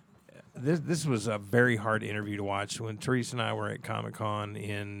this was a very hard interview to watch. When Teresa and I were at Comic-Con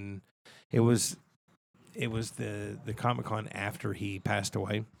it was the Comic-Con after he passed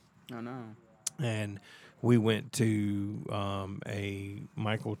away. Oh no. And we went to a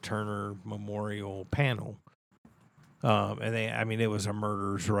Michael Turner memorial panel. And it was a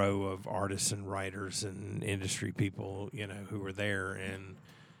murderer's row of artists and writers and industry people, who were there. And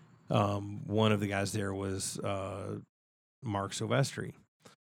one of the guys there was Mark Silvestri.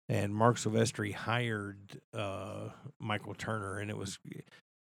 And Mark Silvestri hired Michael Turner, and it was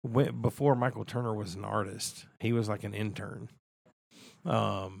before Michael Turner was an artist. He was like an intern.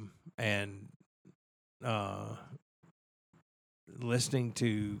 Listening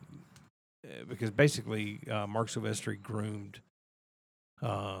to because basically Mark Silvestri groomed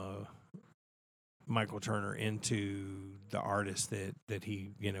Michael Turner into the artist that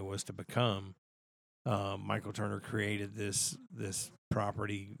he was to become. Michael Turner created this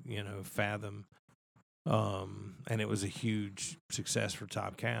property, Fathom, and it was a huge success for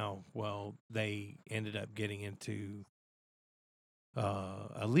Top Cow. Well, they ended up getting into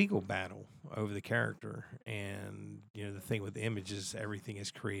a legal battle over the character, and the thing with the Image is everything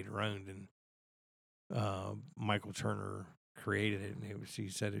is creator owned, and Michael Turner created it, and he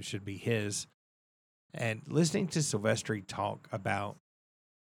said it should be his. And listening to Silvestri talk about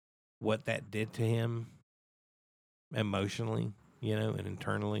what that did to him emotionally, and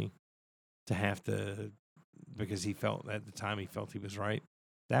internally, to have to, because he felt at the time he was right.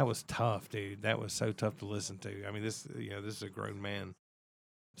 That was tough, dude. That was so tough to listen to. I mean, this is a grown man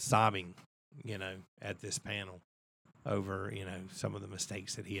sobbing, at this panel over, some of the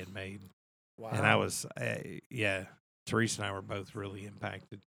mistakes that he had made. Wow. And I was, Teresa and I were both really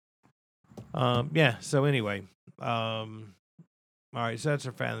impacted. So anyway, all right, so that's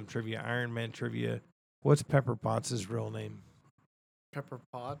our Fathom trivia. Iron Man trivia. What's Pepper Potts' real name? Pepper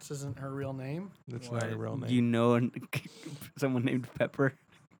Potts isn't her real name. That's not her real name. You know someone named Pepper?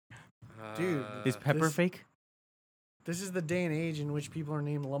 Dude, Is Pepper fake? This is the day and age in which people are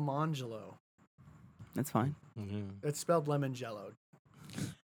named Lamangelo. That's fine. Mm-hmm. It's spelled lemon jello.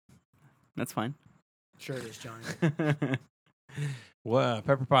 That's fine. Sure it is, Johnny. Well,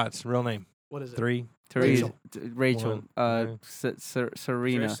 Pepper Potts, real name. What is it? 3. Rachel. One.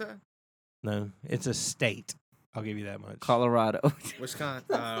 Serena. Teresa? No, it's a state. I'll give you that much. Colorado. Wisconsin.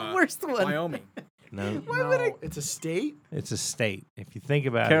 That's the worst one. Wyoming. No, No, it's a state? it's a state. If you think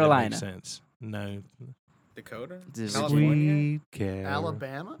about Carolina. it, it makes sense. No. Dakota? This is California?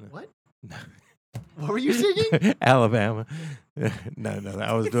 Alabama? No. What? No. What were you singing? Alabama. No.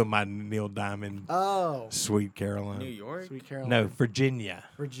 I was doing my Neil Diamond, Oh. Sweet Caroline. New York? Sweet Carolina. No, Virginia.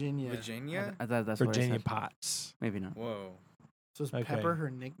 Virginia. Virginia? I thought that's what I Virginia said. Potts. Maybe not. Whoa. So is Okay. Pepper her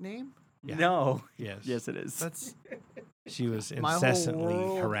nickname? Yeah. No. Yes. Yes, it is. That's She was My whole incessantly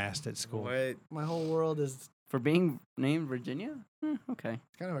world- harassed at school. What? my whole world is For being named Virginia? Okay.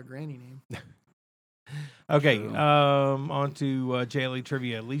 kind of a granny name. Okay, True. on to JLE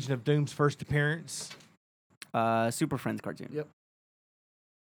trivia. Legion of Doom's first appearance. Super Friends cartoon. Yep.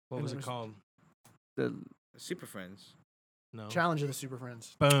 What was it Never called? The Super Friends. No. Challenge of the Super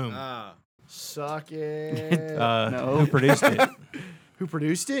Friends. Boom. Ah. Suck it. No. Who produced it? Who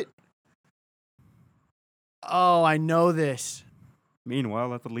produced it? Oh, I know this.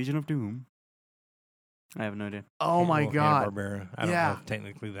 Meanwhile, at the Legion of Doom. I have no idea. Oh my Well, God. Hanna-Barbera. I don't know Yeah. if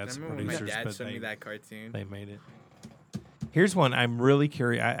technically that's the Remember when my producers, dad but showed me that cartoon? they made it. Here's one I'm really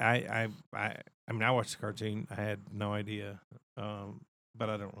curious. I mean, I watched the cartoon. I had no idea, but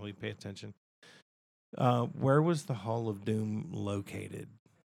I don't really pay attention. Where was the Hall of Doom located?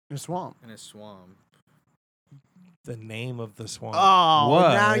 In a swamp. In a swamp. The name of the swamp. Oh,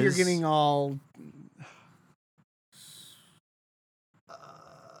 was, now you're getting all.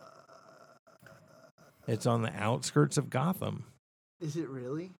 It's on the outskirts of Gotham. Is it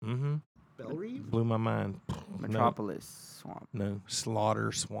really? Mm-hmm. Bellreeve? Blew my mind. Metropolis Swamp. No,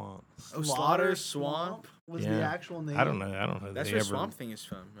 Slaughter Swamp. Oh, Slaughter Swamp? Was Yeah. the actual name? I don't know. That's they where ever Swamp Thing is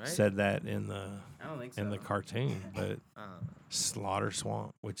from, right? said that in the I don't think in the cartoon, but Uh, Slaughter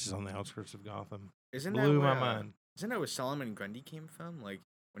Swamp, which is on the outskirts of Gotham, isn't blew that my where, mind. Isn't that where Solomon Grundy came from? Like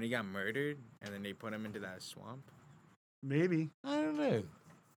when he got murdered, and then they put him into that swamp. Maybe. I don't know.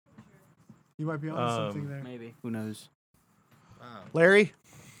 You might be on something there. Maybe. Who knows? Wow. Larry?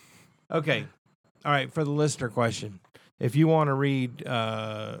 Okay, all right. For the listener question, if you want to read,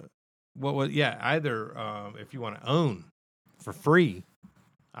 either if you want to own for free,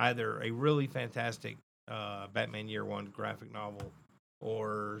 either a really fantastic Batman Year One graphic novel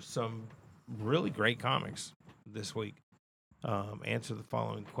or some really great comics this week, answer the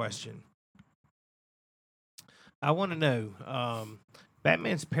following question. I want to know,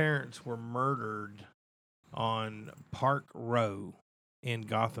 Batman's parents were murdered on Park Row in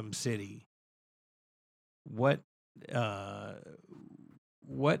Gotham City. What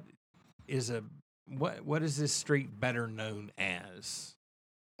is this street better known as?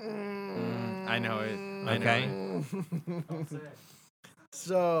 I know it. I know Okay. it.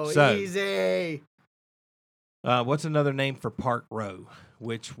 So easy. What's another name for Park Row,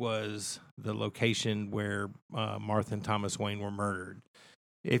 which was the location where Martha and Thomas Wayne were murdered?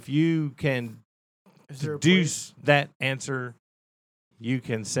 If you can Is there a deduce that answer, you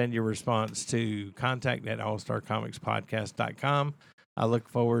can send your response to contact@allstarcomicspodcast.com. I look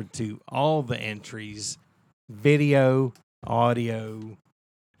forward to all the entries, video, audio,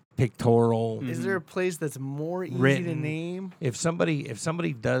 pictorial. Is there a place that's more easy to Written. name? If somebody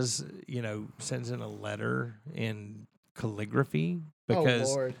does, sends in a letter in calligraphy, Oh, because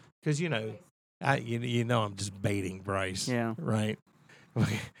Lord. I'm just baiting Bryce. Yeah. Right.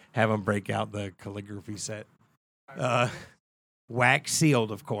 Have him break out the calligraphy set. Wax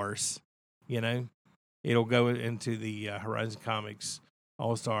sealed, of course. It'll go into the Horizon Comics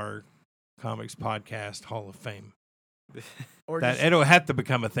All-Star Comics Podcast Hall of Fame. Or That just, it'll have to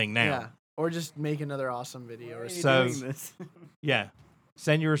become a thing now. yeah. Or just make another awesome video. Or So- something. this? Yeah.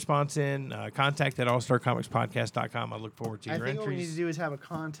 Send your response in. Contact@allstarcomicspodcast.com. I look forward to I your think what we need to entries. do is have a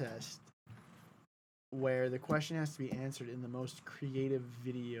contest where the question has to be answered in the most creative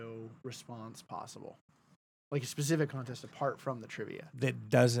video response possible. Like a specific contest apart from the trivia. That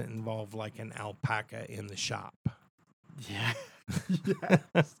doesn't involve like an alpaca in the shop. Yeah.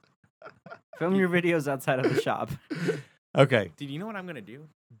 Film your videos outside of the shop. Okay. Dude, you know what I'm gonna do?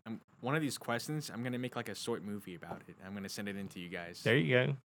 One of these questions, I'm gonna make like a short movie about it. I'm gonna send it in to you guys. There you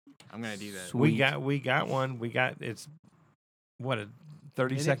go. I'm gonna do that. Sweet. We got one. It's what, a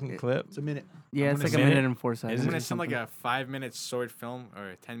 30-second clip? It's a minute. Yeah, I'm it's gonna like a send minute it. and 4 seconds. I'm Is gonna it send like a 5-minute short film or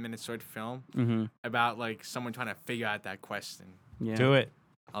a 10-minute short film Mm-hmm. about like someone trying to figure out that question. Yeah. Do it.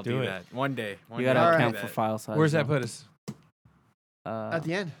 I'll Do do it. that one day. You gotta All account right. for file size. Where's that though. put us? At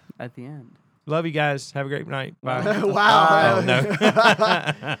the end. At the end. Love you guys. Have a great night. Bye. Wow. Oh, no.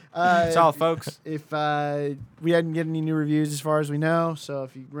 That's all, folks. If we hadn't get any new reviews as far as we know, so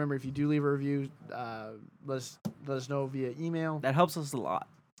if you do leave a review, let us know via email. That helps us a lot.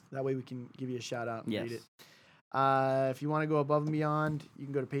 That way we can give you a shout out and Yes. read it. If you want to go above and beyond, you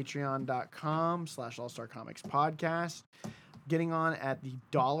can go to patreon.com/allstarcomicspodcast. Getting on at the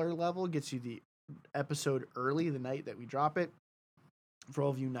 $1 level gets you the episode early the night that we drop it. For all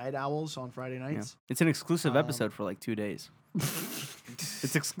of you night owls on Friday Yeah. nights. It's an exclusive episode for like 2 days.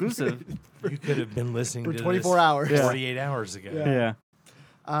 It's exclusive. You could have been listening For to 24 this hours. 48 hours ago. Yeah.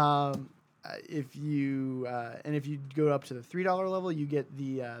 Yeah. If you go up to the $3 level, you get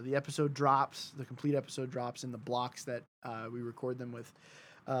the episode drops, the complete episode drops in the blocks that we record them with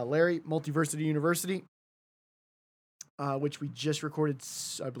Larry, Multiversity University, which we just recorded,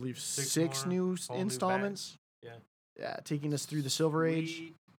 I believe, six more, new whole new installments. Yeah, taking us through the Silver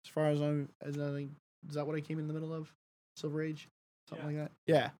Age. As far as I think, is that what I came in the middle of? Silver Age, something like that.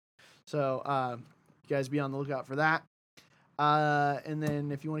 Yeah. So you guys be on the lookout for that. And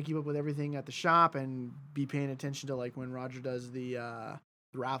then if you want to keep up with everything at the shop and be paying attention to like when Roger does the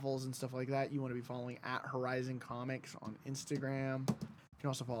raffles and stuff like that, you want to be following at Horizon Comics on Instagram. You can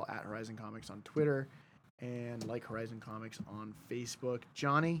also follow at Horizon Comics on Twitter and like Horizon Comics on Facebook.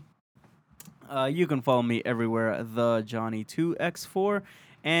 Johnny? You can follow me everywhere, the Johnny2X4,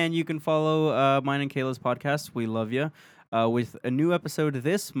 and you can follow mine and Kayla's podcast. We love you. With a new episode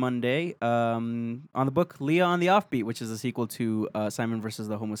this Monday on the book Leah on the Offbeat, which is a sequel to Simon versus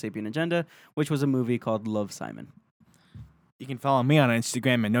the Homo Sapien Agenda, which was a movie called Love, Simon. You can follow me on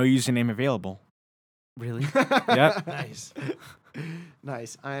Instagram and no username available. Really? Yep. Nice.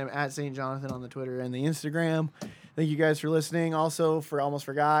 Nice. I am at St. Jonathan on the Twitter and the Instagram. Thank you guys for listening. Also, for Almost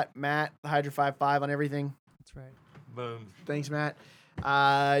Forgot, Matt, the Hydra 5 on everything. That's right. Boom. Thanks, Matt.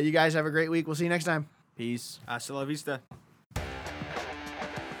 You guys have a great week. We'll see you next time. Peace. Hasta la vista.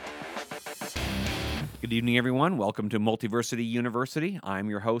 Good evening, everyone. Welcome to Multiversity University. I'm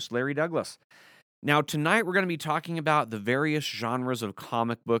your host, Larry Douglas. Now, tonight we're going to be talking about the various genres of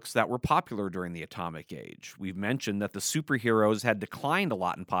comic books that were popular during the Atomic Age. We've mentioned that the superheroes had declined a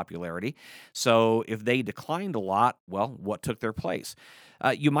lot in popularity. So if they declined a lot, well, what took their place?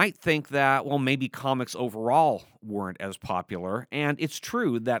 You might think that, well, maybe comics overall weren't as popular, and it's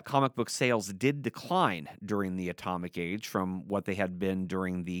true that comic book sales did decline during the Atomic Age from what they had been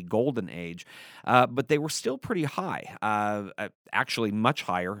during the Golden Age, but they were still pretty high, actually much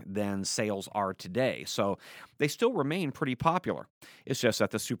higher than sales are today, so they still remain pretty popular. It's just that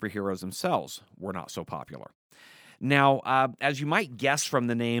the superheroes themselves were not so popular. Now, as you might guess from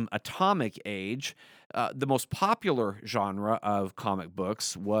the name Atomic Age, the most popular genre of comic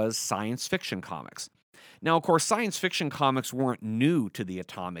books was science fiction comics. Now, of course, science fiction comics weren't new to the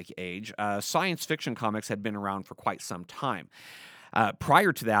Atomic Age. Science fiction comics had been around for quite some time.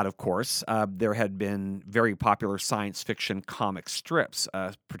 Prior to that, of course, there had been very popular science fiction comic strips,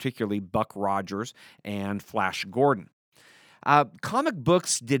 particularly Buck Rogers and Flash Gordon. Comic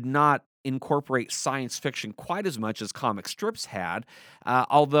books did not incorporate science fiction quite as much as comic strips had,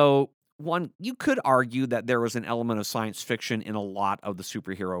 although you could argue that there was an element of science fiction in a lot of the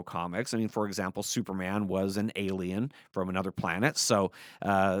superhero comics. I mean, for example, Superman was an alien from another planet, so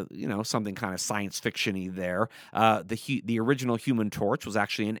something kind of science fiction-y there. The original Human Torch was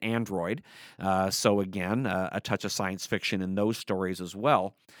actually an android, so again, a touch of science fiction in those stories as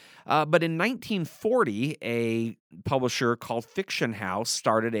well. But in 1940, a publisher called Fiction House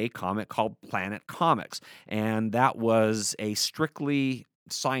started a comic called Planet Comics, and that was a strictly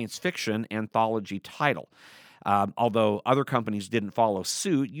science fiction anthology title. Although other companies didn't follow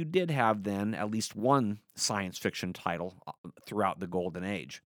suit, you did have then at least one science fiction title throughout the Golden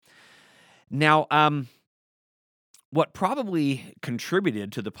Age. Now, what probably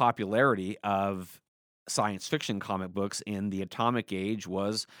contributed to the popularity of science fiction comic books in the Atomic Age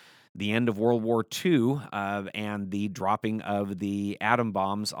was the end of World War II and the dropping of the atom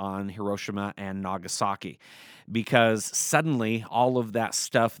bombs on Hiroshima and Nagasaki. Because suddenly all of that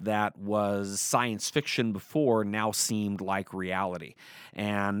stuff that was science fiction before now seemed like reality.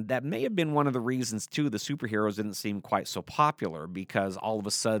 And that may have been one of the reasons, too, the superheroes didn't seem quite so popular, because all of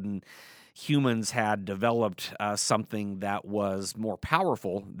a sudden humans had developed something that was more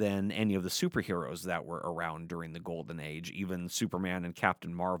powerful than any of the superheroes that were around during the Golden Age, even Superman and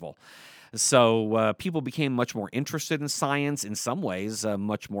Captain Marvel. So people became much more interested in science, in some ways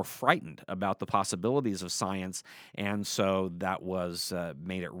much more frightened about the possibilities of science, and so that was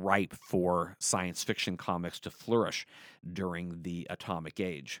made it ripe for science fiction comics to flourish during the Atomic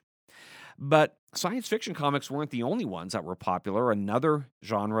Age. But science fiction comics weren't the only ones that were popular. Another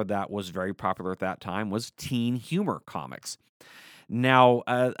genre that was very popular at that time was teen humor comics. Now,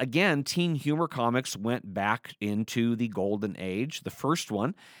 again, teen humor comics went back into the Golden Age. The first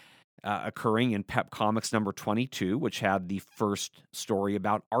one occurring in Pep Comics number 22, which had the first story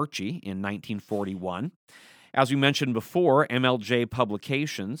about Archie in 1941. As we mentioned before, MLJ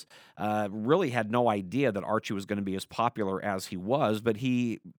Publications really had no idea that Archie was going to be as popular as he was, but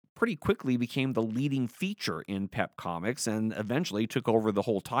he pretty quickly became the leading feature in Pep Comics and eventually took over the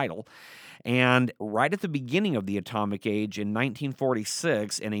whole title. And right at the beginning of the Atomic Age in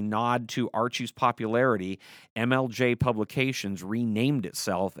 1946, in a nod to Archie's popularity, MLJ Publications renamed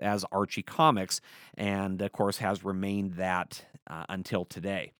itself as Archie Comics and, of course, has remained that until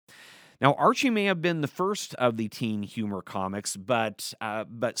today. Now, Archie may have been the first of the teen humor comics, but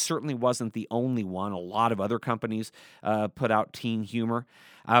certainly wasn't the only one. A lot of other companies put out teen humor.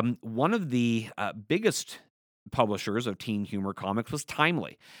 One of the biggest publishers of teen humor comics was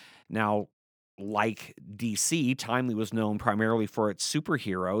Timely. Now, like DC, Timely was known primarily for its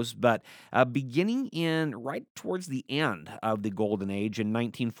superheroes, but beginning in right towards the end of the Golden Age in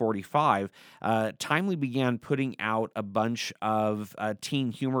 1945, Timely began putting out a bunch of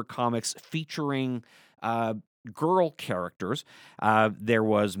teen humor comics featuring girl characters. There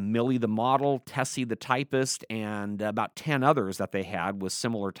was Millie the Model, Tessie the Typist, and about 10 others that they had with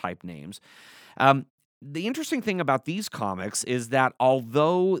similar type names. The interesting thing about these comics is that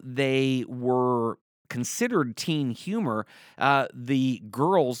although they were considered teen humor, the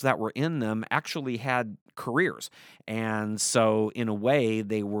girls that were in them actually had careers. And so, in a way,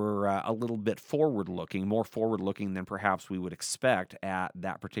 they were a little bit forward-looking, more forward-looking than perhaps we would expect at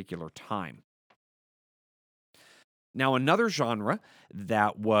that particular time. Now, another genre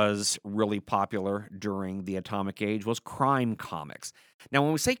that was really popular during the Atomic Age was crime comics. Now,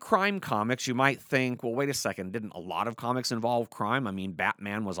 when we say crime comics, you might think, well, wait a second, didn't a lot of comics involve crime? I mean,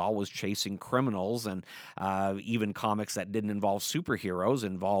 Batman was always chasing criminals, and even comics that didn't involve superheroes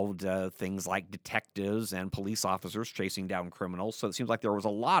involved things like detectives and police officers chasing down criminals. So it seems like there was a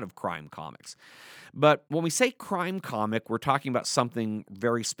lot of crime comics. But when we say crime comic, we're talking about something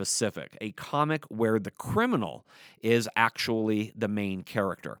very specific, a comic where the criminal is actually the main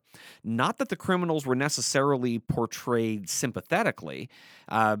character. Not that the criminals were necessarily portrayed sympathetically.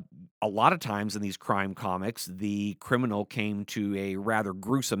 A lot of times in these crime comics, the criminal came to a rather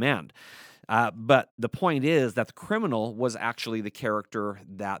gruesome end. But the point is that the criminal was actually the character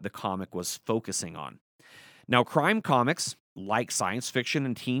that the comic was focusing on. Now, crime comics, like science fiction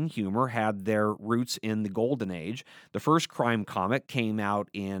and teen humor, had their roots in the Golden Age. The first crime comic came out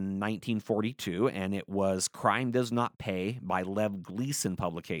in 1942, and it was Crime Does Not Pay by Lev Gleason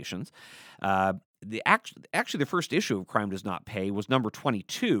Publications. Actually, the first issue of Crime Does Not Pay was number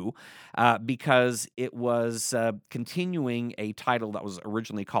 22 because it was continuing a title that was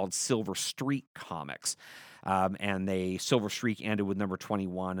originally called Silver Streak Comics. And Silver Streak ended with number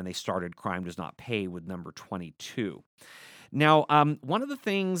 21, and they started Crime Does Not Pay with number 22. Now, one of the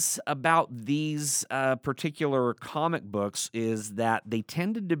things about these particular comic books is that they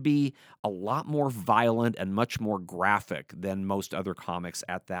tended to be a lot more violent and much more graphic than most other comics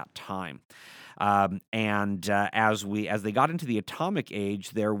at that time. As they got into the Atomic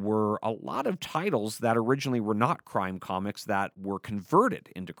Age, there were a lot of titles that originally were not crime comics that were converted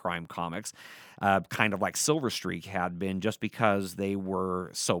into crime comics, kind of like Silver Streak had been, just because they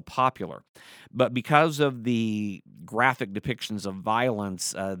were so popular. But because of the graphic depictions of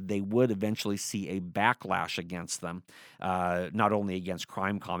violence, they would eventually see a backlash against them, not only against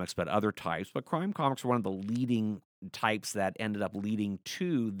crime comics, but other types. But crime comics were one of the leading types that ended up leading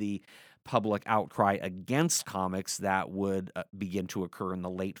to the public outcry against comics that would begin to occur in the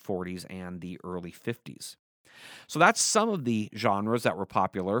late 40s and the early 50s. So that's some of the genres that were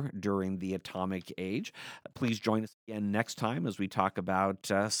popular during the Atomic Age. Please join us again next time as we talk about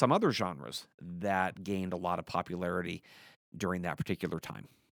some other genres that gained a lot of popularity during that particular time.